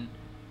happen,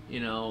 you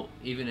know,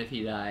 even if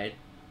he died,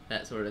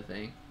 that sort of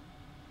thing.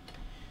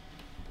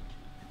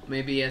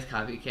 Maybe he has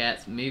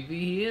copycats. Maybe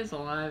he is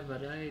alive,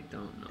 but I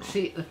don't know.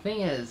 See, the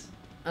thing is,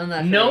 I'm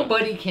not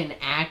nobody can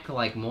act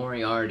like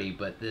Moriarty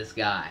but this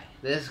guy.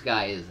 This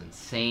guy is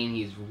insane.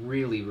 He's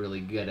really, really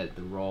good at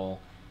the role.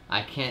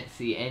 I can't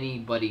see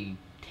anybody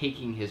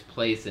taking his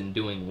place and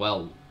doing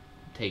well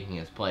taking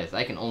his place.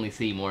 I can only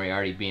see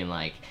Moriarty being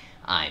like,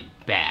 I'm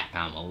back,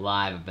 I'm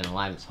alive, I've been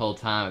alive this whole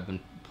time, I've been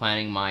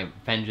planning my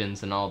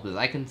vengeance and all this.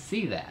 I can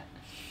see that.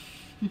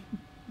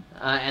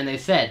 And they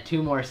said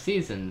 2 more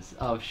seasons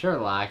of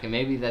Sherlock, and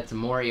maybe that's a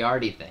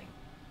Moriarty thing.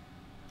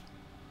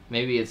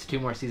 Maybe it's 2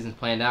 more seasons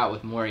planned out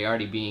with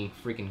Moriarty being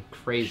freaking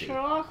crazy.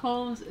 Sherlock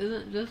Holmes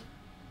isn't just,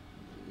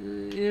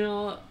 you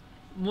know,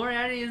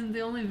 Moriarty isn't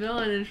the only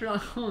villain in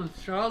Sherlock Holmes.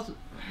 Charles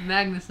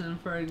Magnuson,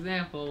 for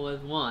example,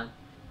 was one.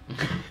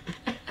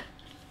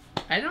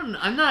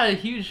 I'm not a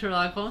huge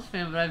Sherlock Holmes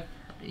fan, but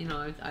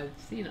I've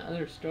seen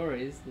other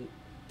stories.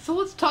 So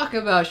let's talk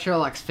about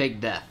Sherlock's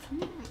fake death.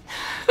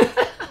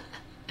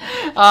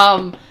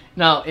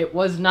 No, it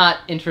was not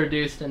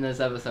introduced in this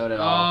episode at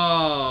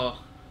all.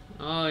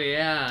 Oh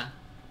yeah.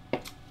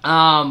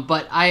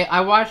 But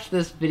I watched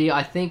this video.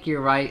 I think you're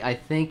right. I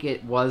think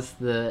it was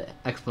the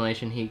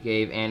explanation he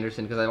gave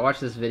Anderson, because I watched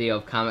this video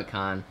of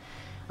Comic-Con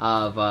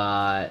of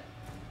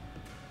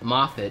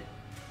Moffat.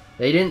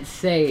 They didn't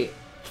say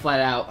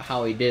flat out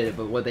how he did it,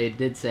 but what they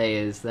did say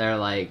is they're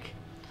like,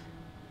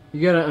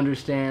 you gotta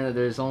understand that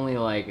there's only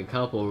like a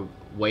couple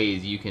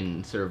ways you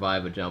can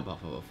survive a jump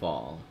off of a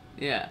fall.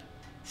 Yeah.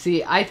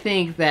 See, I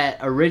think that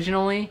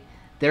originally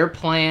their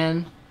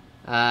plan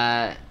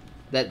that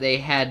they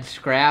had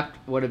scrapped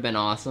would have been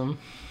awesome,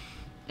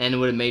 and it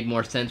would have made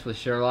more sense with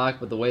Sherlock,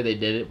 but the way they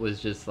did it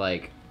was just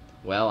like,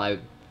 well,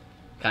 I'm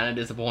kind of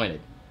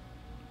disappointed,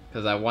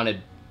 because I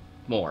wanted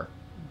more.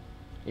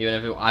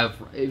 Even though I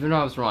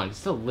was wrong,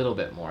 just a little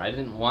bit more. I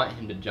didn't want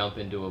him to jump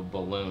into a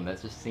balloon.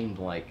 That just seemed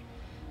like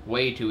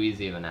way too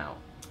easy of an out.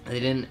 They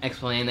didn't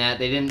explain that.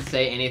 They didn't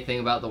say anything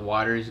about the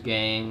Waters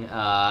gang.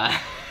 Oh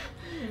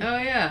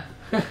yeah.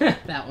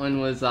 That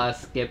one was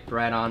skipped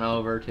right on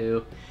over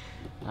too.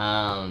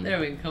 There,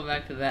 we can come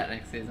back to that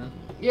next season.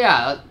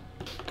 Yeah,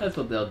 that's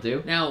what they'll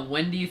do. Now,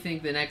 when do you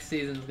think the next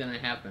season's gonna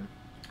happen?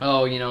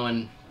 Oh,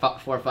 in 4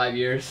 or 5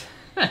 years.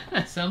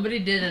 Somebody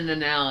did an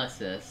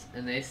analysis,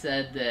 and they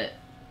said that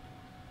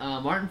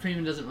Martin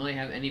Freeman doesn't really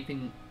have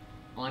anything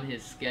on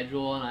his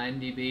schedule on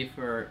IMDb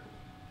for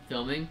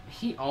filming.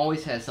 He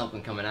always has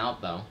something coming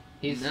out, though.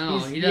 He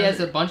he has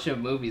a bunch of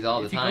movies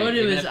all the time. If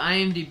you go to his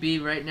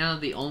IMDb right now,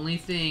 the only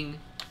thing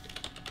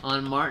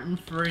on Martin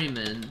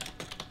Freeman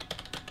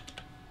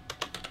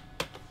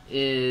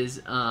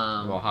is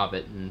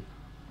Hobbit and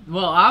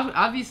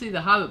obviously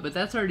The Hobbit, but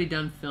that's already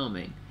done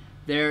filming.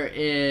 There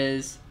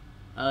is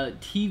a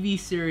TV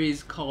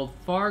series called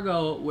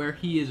Fargo where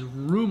he is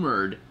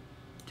rumored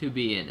to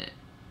be in it,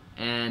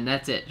 and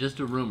that's it, just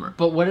a rumor.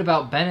 But what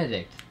about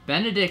Benedict?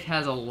 Benedict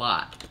has a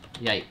lot.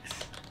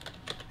 Yikes.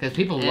 Because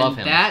people love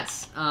him.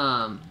 That's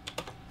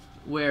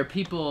where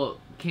people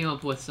came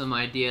up with some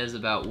ideas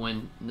about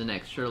when the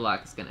next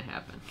Sherlock is going to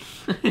happen.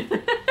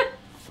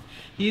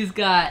 He's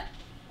got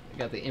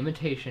The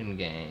Imitation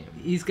Game.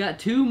 He's got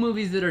 2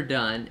 movies that are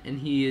done, and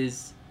he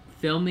is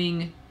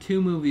filming 2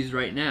 movies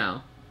right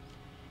now.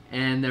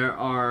 And there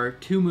are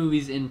 2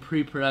 movies in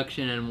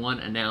pre-production and 1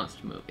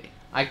 announced movie.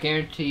 I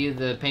guarantee you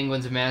the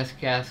Penguins of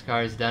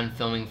Madagascar is done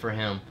filming for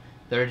him.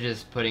 They're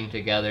just putting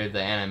together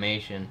the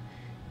animation.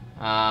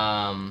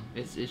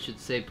 It should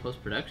say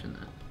post-production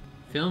then.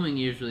 Filming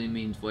usually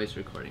means voice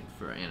recording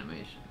for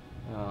animation.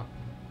 Oh.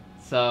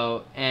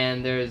 So,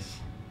 and they're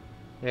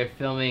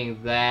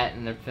filming that,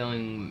 and they're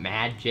filming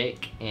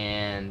Magic,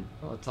 and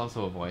it's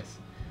also a voice.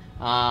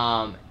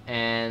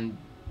 And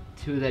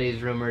 2 that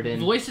he's rumored in.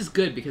 Voice is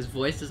good because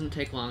voice doesn't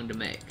take long to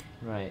make.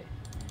 Right.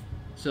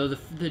 So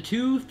the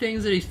 2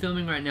 things that he's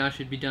filming right now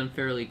should be done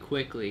fairly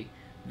quickly.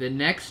 The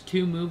next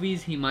 2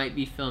 movies he might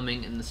be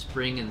filming in the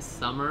spring and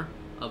summer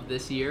of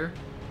this year.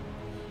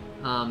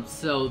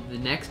 So the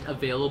next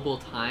available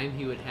time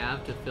he would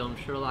have to film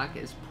Sherlock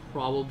is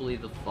probably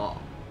the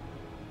fall.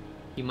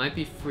 He might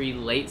be free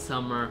late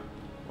summer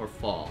or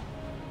fall.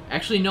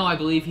 Actually, no, I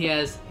believe he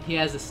has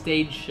a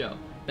stage show.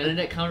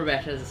 Benedict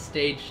Cumberbatch has a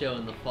stage show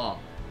in the fall.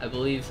 I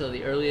believe so.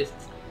 The earliest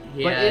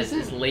he has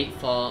is late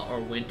fall or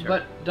winter.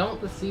 But don't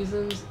the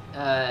seasons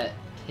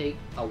take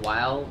a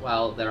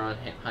while they're on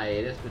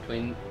hiatus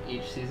between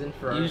each season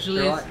for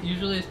Sherlock?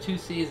 Usually it's 2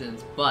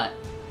 seasons, but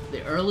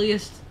the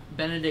earliest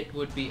Benedict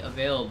would be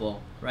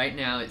available right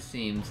now, it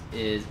seems,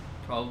 is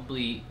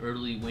probably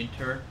early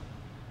winter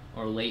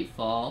or late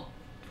fall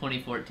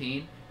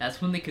 2014.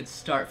 That's when they could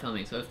start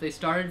filming. So if they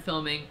started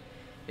filming,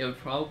 it would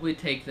probably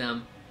take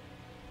them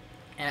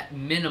at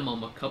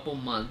minimum a couple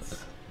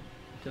months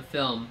to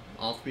film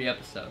all 3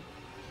 episodes.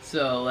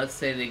 So let's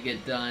say they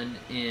get done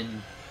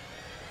in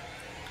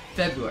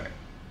February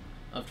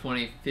of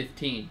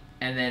 2015,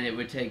 and then it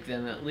would take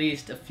them at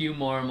least a few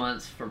more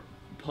months for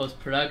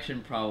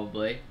post-production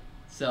probably.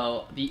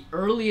 So the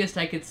earliest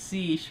I could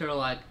see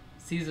Sherlock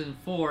season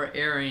 4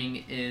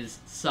 airing is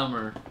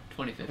summer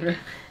 2015.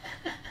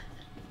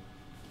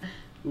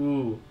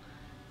 Ooh.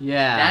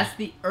 Yeah. That's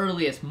the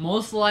earliest.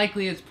 Most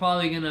likely it's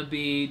probably going to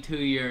be 2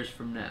 years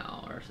from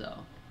now or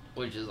so.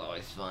 Which is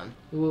always fun.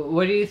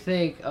 What do you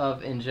think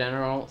of, in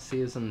general,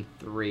 season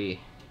 3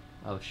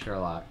 of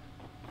Sherlock?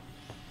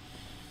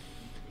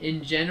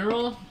 In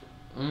general,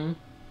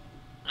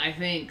 I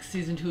think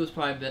season 2 is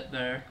probably a bit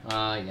better.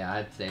 Yeah,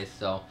 I'd say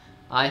so.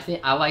 I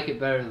think I like it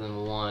better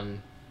than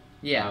 1.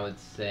 Yeah, I would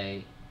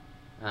say.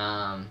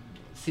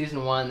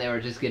 Season 1, they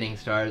were just getting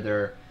started.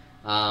 They're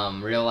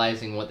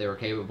realizing what they were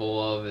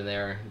capable of, and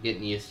they're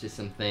getting used to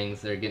some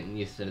things. They're getting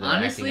used to their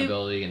acting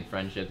ability and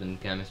friendship and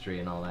chemistry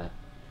and all that.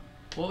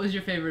 What was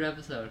your favorite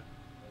episode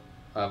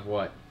Of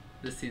what?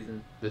 this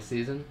season? This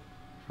season?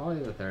 Probably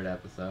the 3rd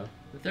episode.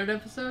 The 3rd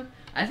episode?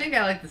 I think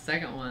I like the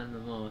 2nd one the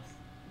most.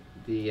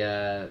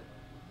 The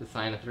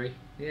Sign of 3?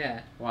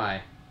 Yeah.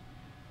 Why?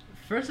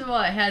 First of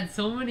all, it had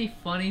so many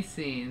funny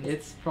scenes.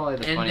 It's probably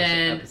the funniest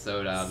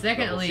episode of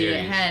secondly, the whole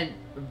series. it had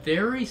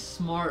very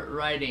smart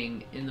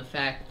writing in the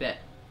fact that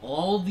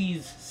all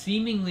these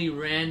seemingly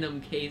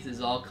random cases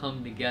all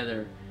come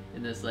together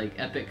in this like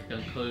epic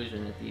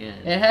conclusion at the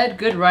end. It had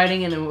good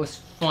writing and it was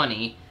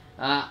funny.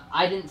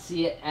 I didn't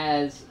see it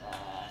as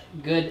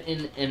good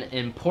in an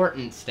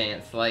important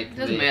stance. Like It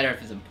doesn't matter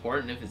if it's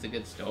important, if it's a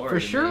good story. For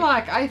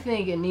Sherlock, I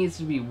think it needs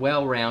to be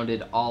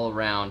well-rounded all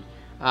around.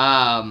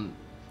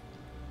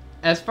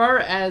 As far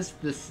as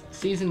the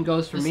season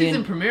goes for me... The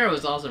season premiere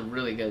was also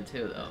really good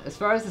too, though. As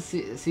far as the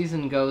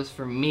season goes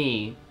for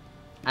me,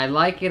 I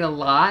like it a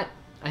lot.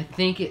 I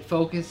think it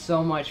focused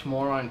so much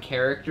more on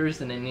characters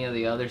than any of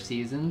the other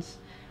seasons.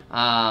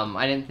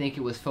 I didn't think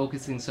it was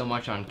focusing so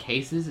much on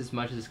cases as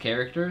much as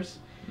characters.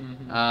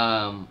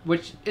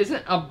 Which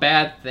isn't a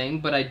bad thing,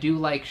 but I do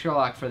like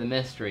Sherlock for the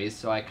mysteries,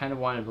 so I kind of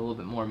wanted a little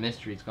bit more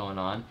mysteries going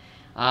on.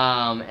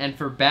 And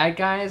for bad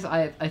guys,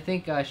 I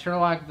think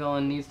Sherlock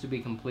villain needs to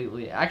be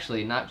completely...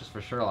 Actually, not just for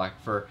Sherlock,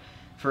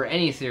 for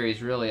any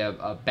series, really,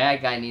 a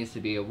bad guy needs to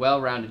be a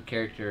well-rounded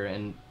character.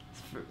 And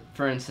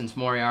for instance,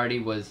 Moriarty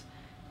was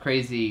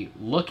crazy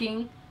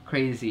looking,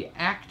 crazy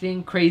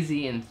acting,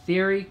 crazy in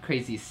theory,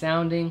 crazy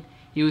sounding.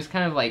 He was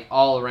kind of like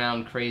all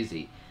around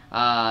crazy.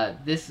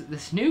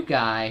 This new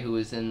guy who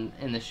was in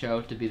the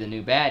show to be the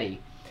new baddie,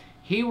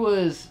 he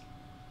was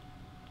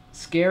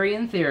scary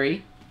in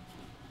theory,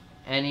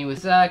 and he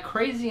was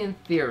crazy in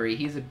theory.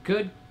 He's a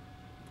good.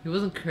 He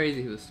wasn't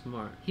crazy. He was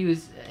smart.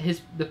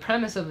 The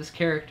premise of his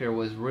character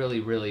was really,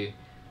 really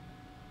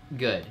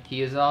good.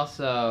 He is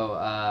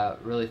also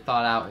really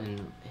thought out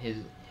in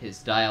his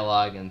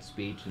dialogue and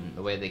speech and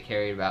the way they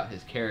carried about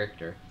his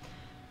character.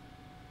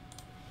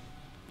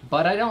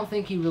 But I don't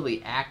think he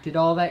really acted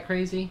all that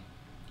crazy.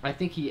 I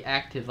think he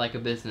acted like a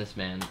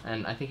businessman,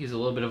 and I think he was a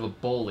little bit of a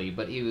bully.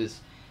 But he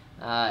was,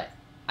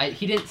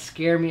 he didn't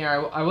scare me.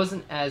 I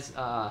wasn't as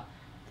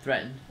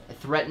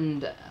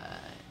threatened,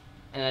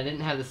 and I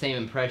didn't have the same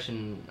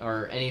impression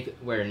or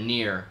anywhere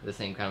near the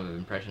same kind of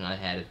impression I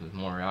had with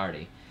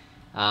Moriarty.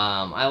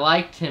 I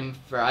liked him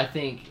for. I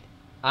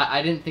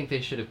didn't think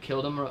they should have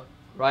killed him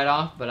right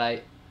off, but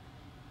I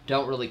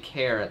don't really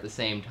care at the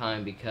same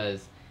time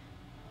because.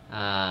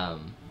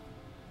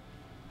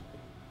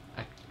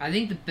 I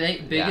think the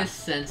biggest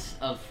sense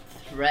of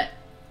threat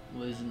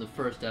was in the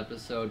first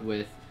episode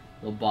with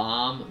the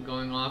bomb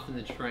going off in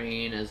the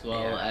train, as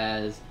well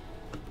as,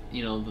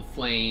 the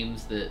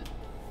flames that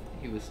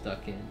he was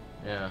stuck in.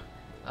 Yeah.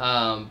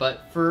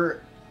 But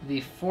for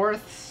the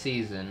 4th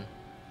season,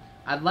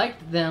 I'd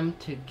like them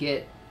to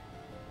get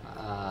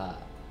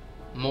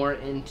more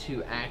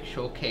into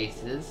actual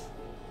cases.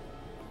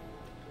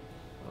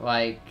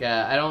 Like,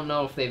 I don't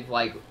know if they've,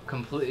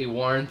 completely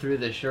worn through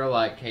the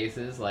Sherlock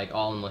cases,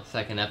 all in the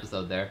 2nd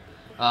episode there.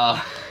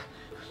 I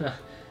don't...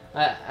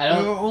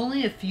 There are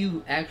only a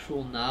few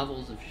actual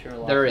novels of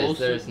Sherlock.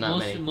 There's not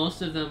many.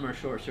 Most of them are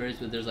short stories,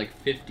 but there's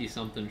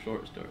 50-something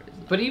short stories.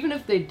 But even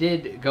if they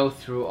did go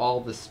through all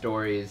the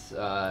stories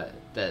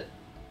that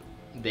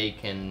they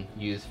can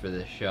use for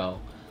this show,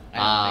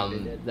 I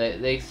don't think they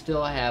did. They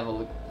still have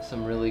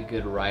some really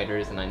good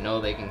writers, and I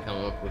know they can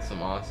come up with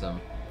some awesome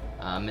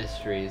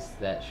mysteries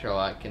that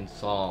Sherlock can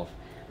solve.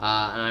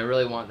 And I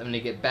really want them to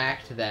get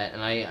back to that,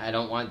 and I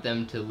don't want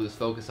them to lose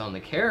focus on the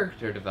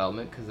character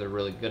development, because they're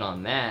really good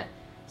on that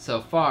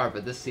so far,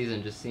 but this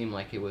season just seemed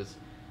like it was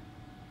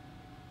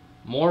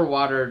more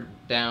watered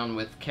down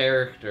with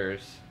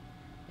characters,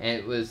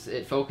 and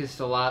it focused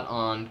a lot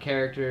on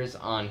characters,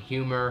 on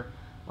humor,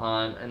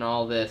 and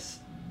all this,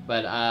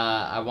 but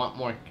I want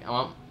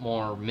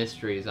more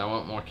mysteries, I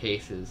want more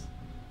cases.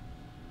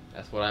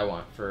 That's what I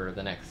want for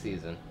the next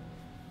season.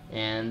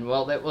 And,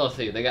 well, we'll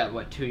see. They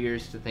got, 2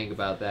 years to think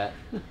about that.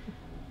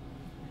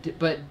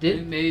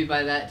 Maybe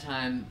by that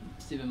time,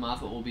 Stephen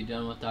Moffat will be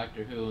done with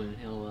Doctor Who, and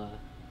he'll,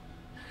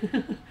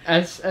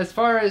 As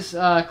far as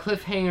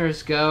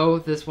cliffhangers go,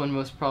 this one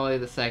was probably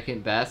the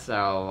second best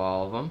out of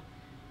all of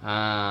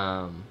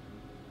them.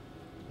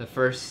 The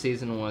first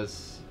season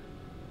was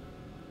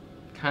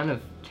kind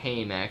of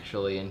tame,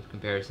 actually, in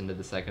comparison to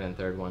the second and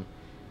third one.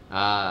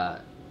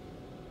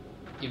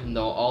 Even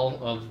though all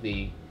of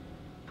the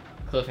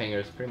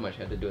cliffhangers pretty much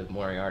had to do with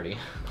Moriarty.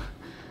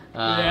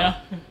 Yeah.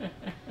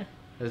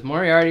 Because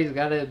Moriarty's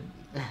got to...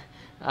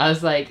 I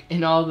was like,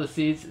 in all the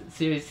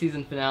series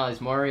season finales,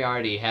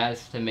 Moriarty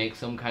has to make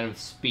some kind of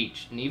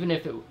speech. And even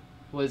if it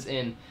was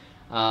in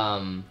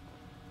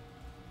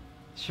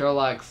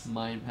Sherlock's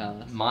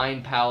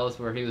Mind Palace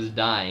where he was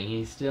dying,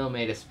 he still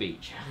made a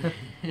speech.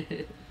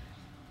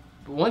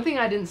 But one thing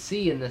I didn't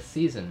see in this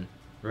season,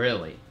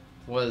 really,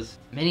 was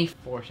many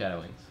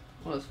foreshadowings.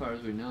 Well, as far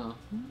as we know.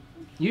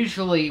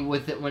 Usually,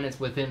 when it's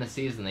within a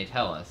season, they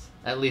tell us.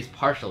 At least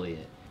partially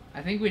it.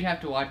 I think we'd have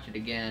to watch it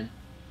again,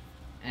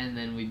 and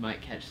then we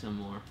might catch some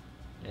more.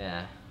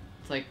 Yeah.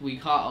 It's like we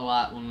caught a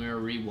lot when we were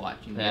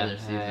rewatching the other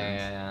seasons.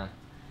 Yeah.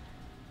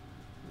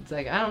 It's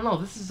like, I don't know,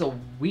 this is a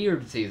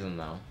weird season,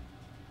 though.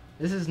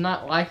 This is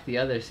not like the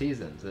other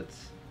seasons.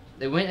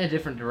 They went a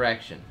different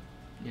direction.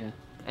 Yeah.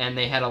 And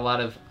they had a lot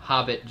of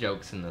Hobbit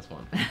jokes in this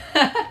one.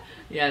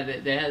 Yeah,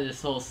 they had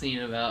this whole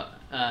scene about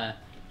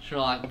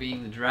Sherlock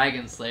being the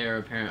Dragon Slayer,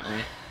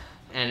 apparently.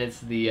 And it's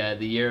the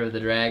year of the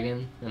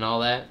dragon and all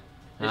that.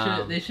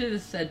 They should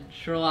have said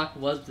Sherlock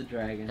was the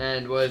dragon.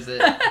 And was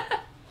it?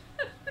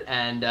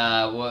 And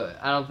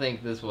I don't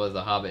think this was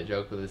a Hobbit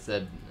joke, but it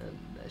said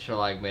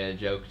Sherlock made a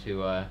joke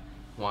to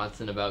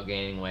Watson about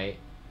gaining weight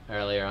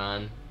earlier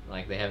on.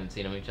 Like, they haven't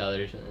seen each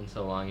other in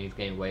so long, he's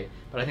gained weight.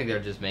 But I think they're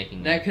just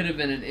making that could have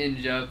been an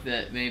in-joke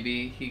that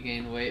maybe he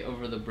gained weight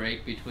over the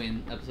break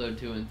between episode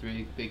 2 and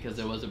 3, because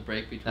there was a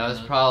break between That was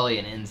those. probably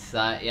an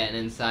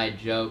inside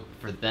joke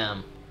for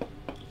them.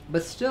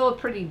 But still a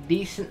pretty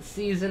decent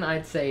season.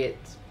 I'd say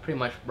it's pretty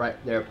much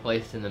right there,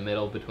 placed in the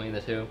middle between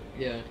the two.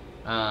 Yeah.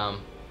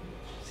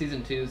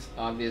 Season 2's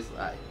obvious.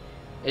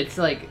 It's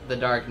like the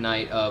Dark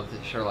Knight of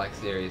the Sherlock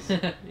series.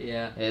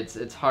 Yeah.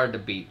 It's hard to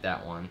beat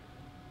that one.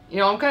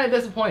 I'm kind of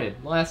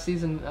disappointed. Last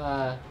season,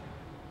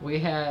 we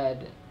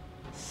had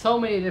so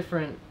many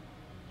different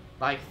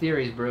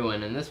theories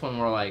brewing, and this one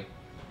we're like,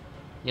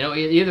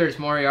 either it's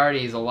Moriarty,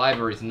 he's alive,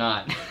 or he's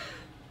not.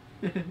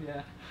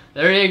 Yeah.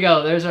 There you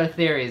go. There's our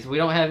theories. We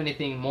don't have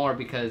anything more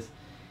because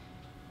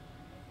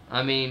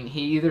I mean,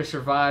 he either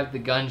survived the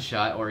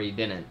gunshot or he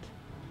didn't.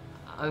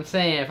 I'm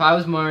saying if I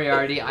was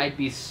Moriarty, I'd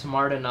be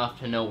smart enough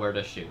to know where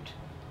to shoot.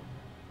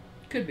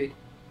 Could be.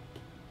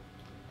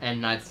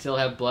 And I'd still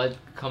have blood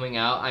coming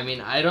out. I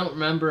mean, I don't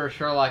remember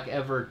Sherlock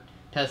ever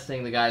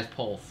testing the guy's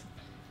pulse.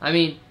 I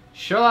mean,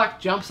 Sherlock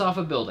jumps off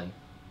a building.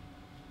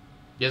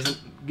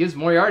 Gives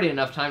Moriarty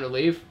enough time to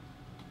leave.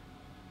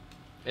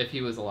 If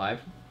he was alive.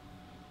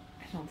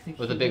 I don't think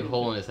With he a big would've-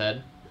 hole in his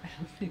head. I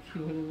don't think he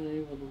would have been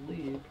able to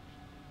leave.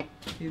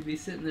 He'd be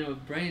sitting there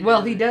with brain.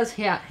 Well, he damage.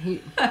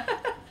 does.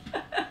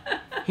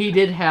 He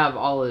did have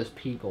all his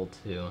people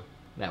too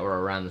that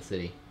were around the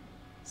city.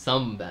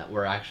 Some that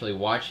were actually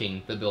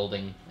watching the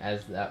building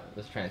as that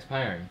was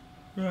transpiring.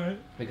 Right.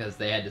 Because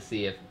they had to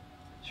see if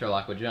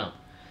Sherlock would jump.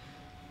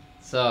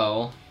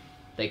 So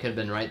they could have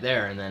been right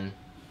there and then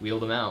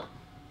wheeled him out.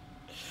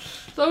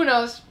 So who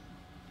knows?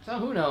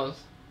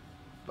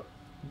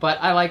 But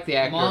I like the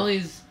actor.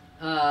 Molly's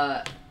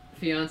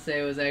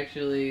fiance was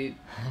actually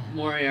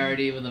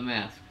Moriarty with a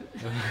mask.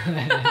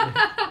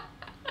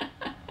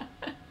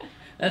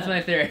 That's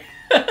my theory.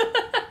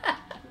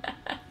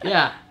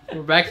 Yeah,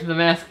 we're back to the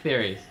mask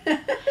theories.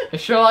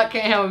 If Sherlock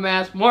can't have a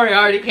mask,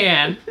 Moriarty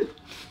can.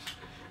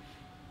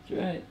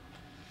 That's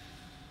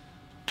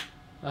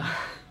right.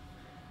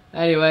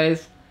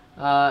 Anyways,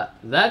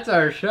 that's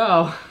our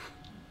show.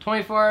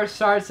 24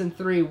 starts in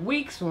 3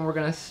 weeks when we're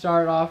going to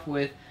start off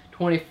with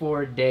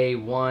 24 day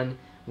 1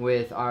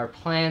 with our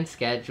planned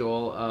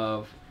schedule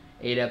of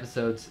 8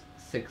 episodes,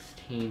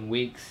 16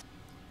 weeks.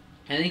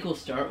 I think we'll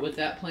start with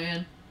that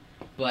plan,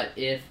 but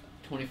if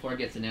 24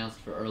 gets announced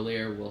for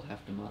earlier, we'll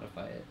have to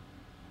modify it.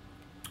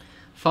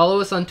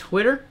 Follow us on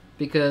Twitter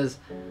because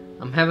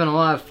I'm having a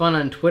lot of fun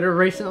on Twitter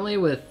recently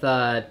with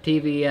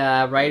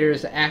TV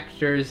writers,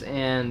 actors,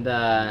 and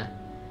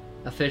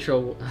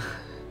official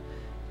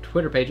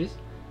Twitter pages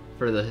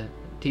for the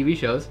TV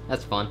shows.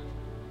 That's fun.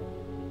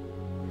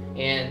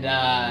 And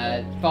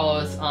follow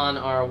us on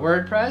our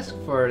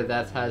WordPress for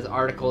that has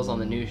articles on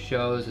the new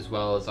shows as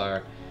well as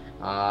our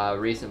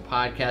recent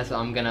podcast.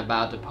 I'm going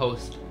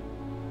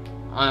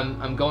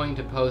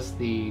to post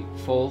the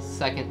full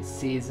second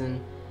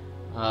season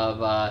of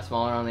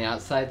Smaller on the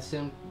Outside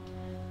soon.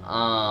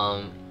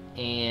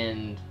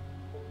 And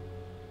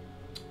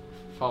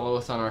follow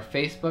us on our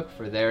Facebook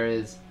for there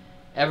is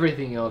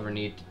everything you'll ever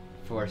need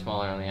for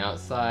Smaller on the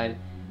Outside,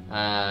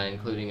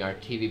 including our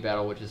TV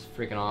battle, which is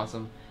freaking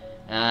awesome.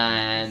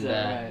 And Is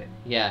that right?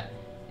 yeah,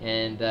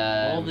 and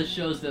All the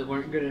shows that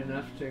weren't good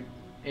enough to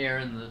air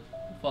in the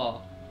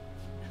fall.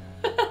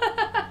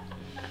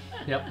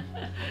 Yep.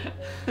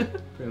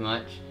 Pretty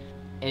much.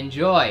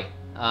 Enjoy.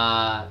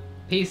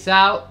 Peace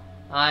out.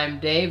 I'm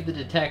Dave the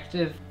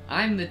detective.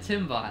 I'm the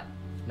Timbot.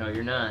 No,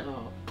 you're not.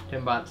 Oh,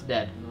 Timbot's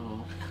dead.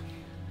 no.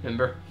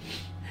 Remember?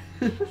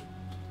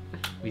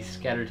 We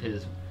scattered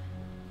his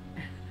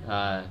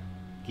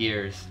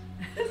gears.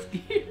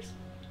 Gears.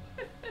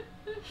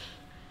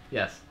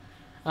 Yes.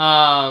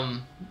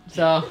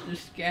 So They're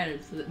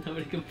scattered so that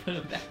nobody can put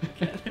them back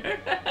together.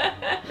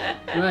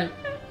 right.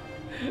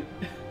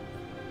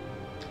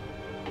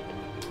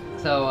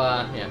 So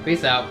yeah,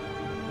 peace out.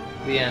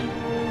 The end.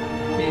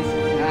 Peace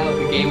out.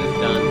 The game is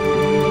done.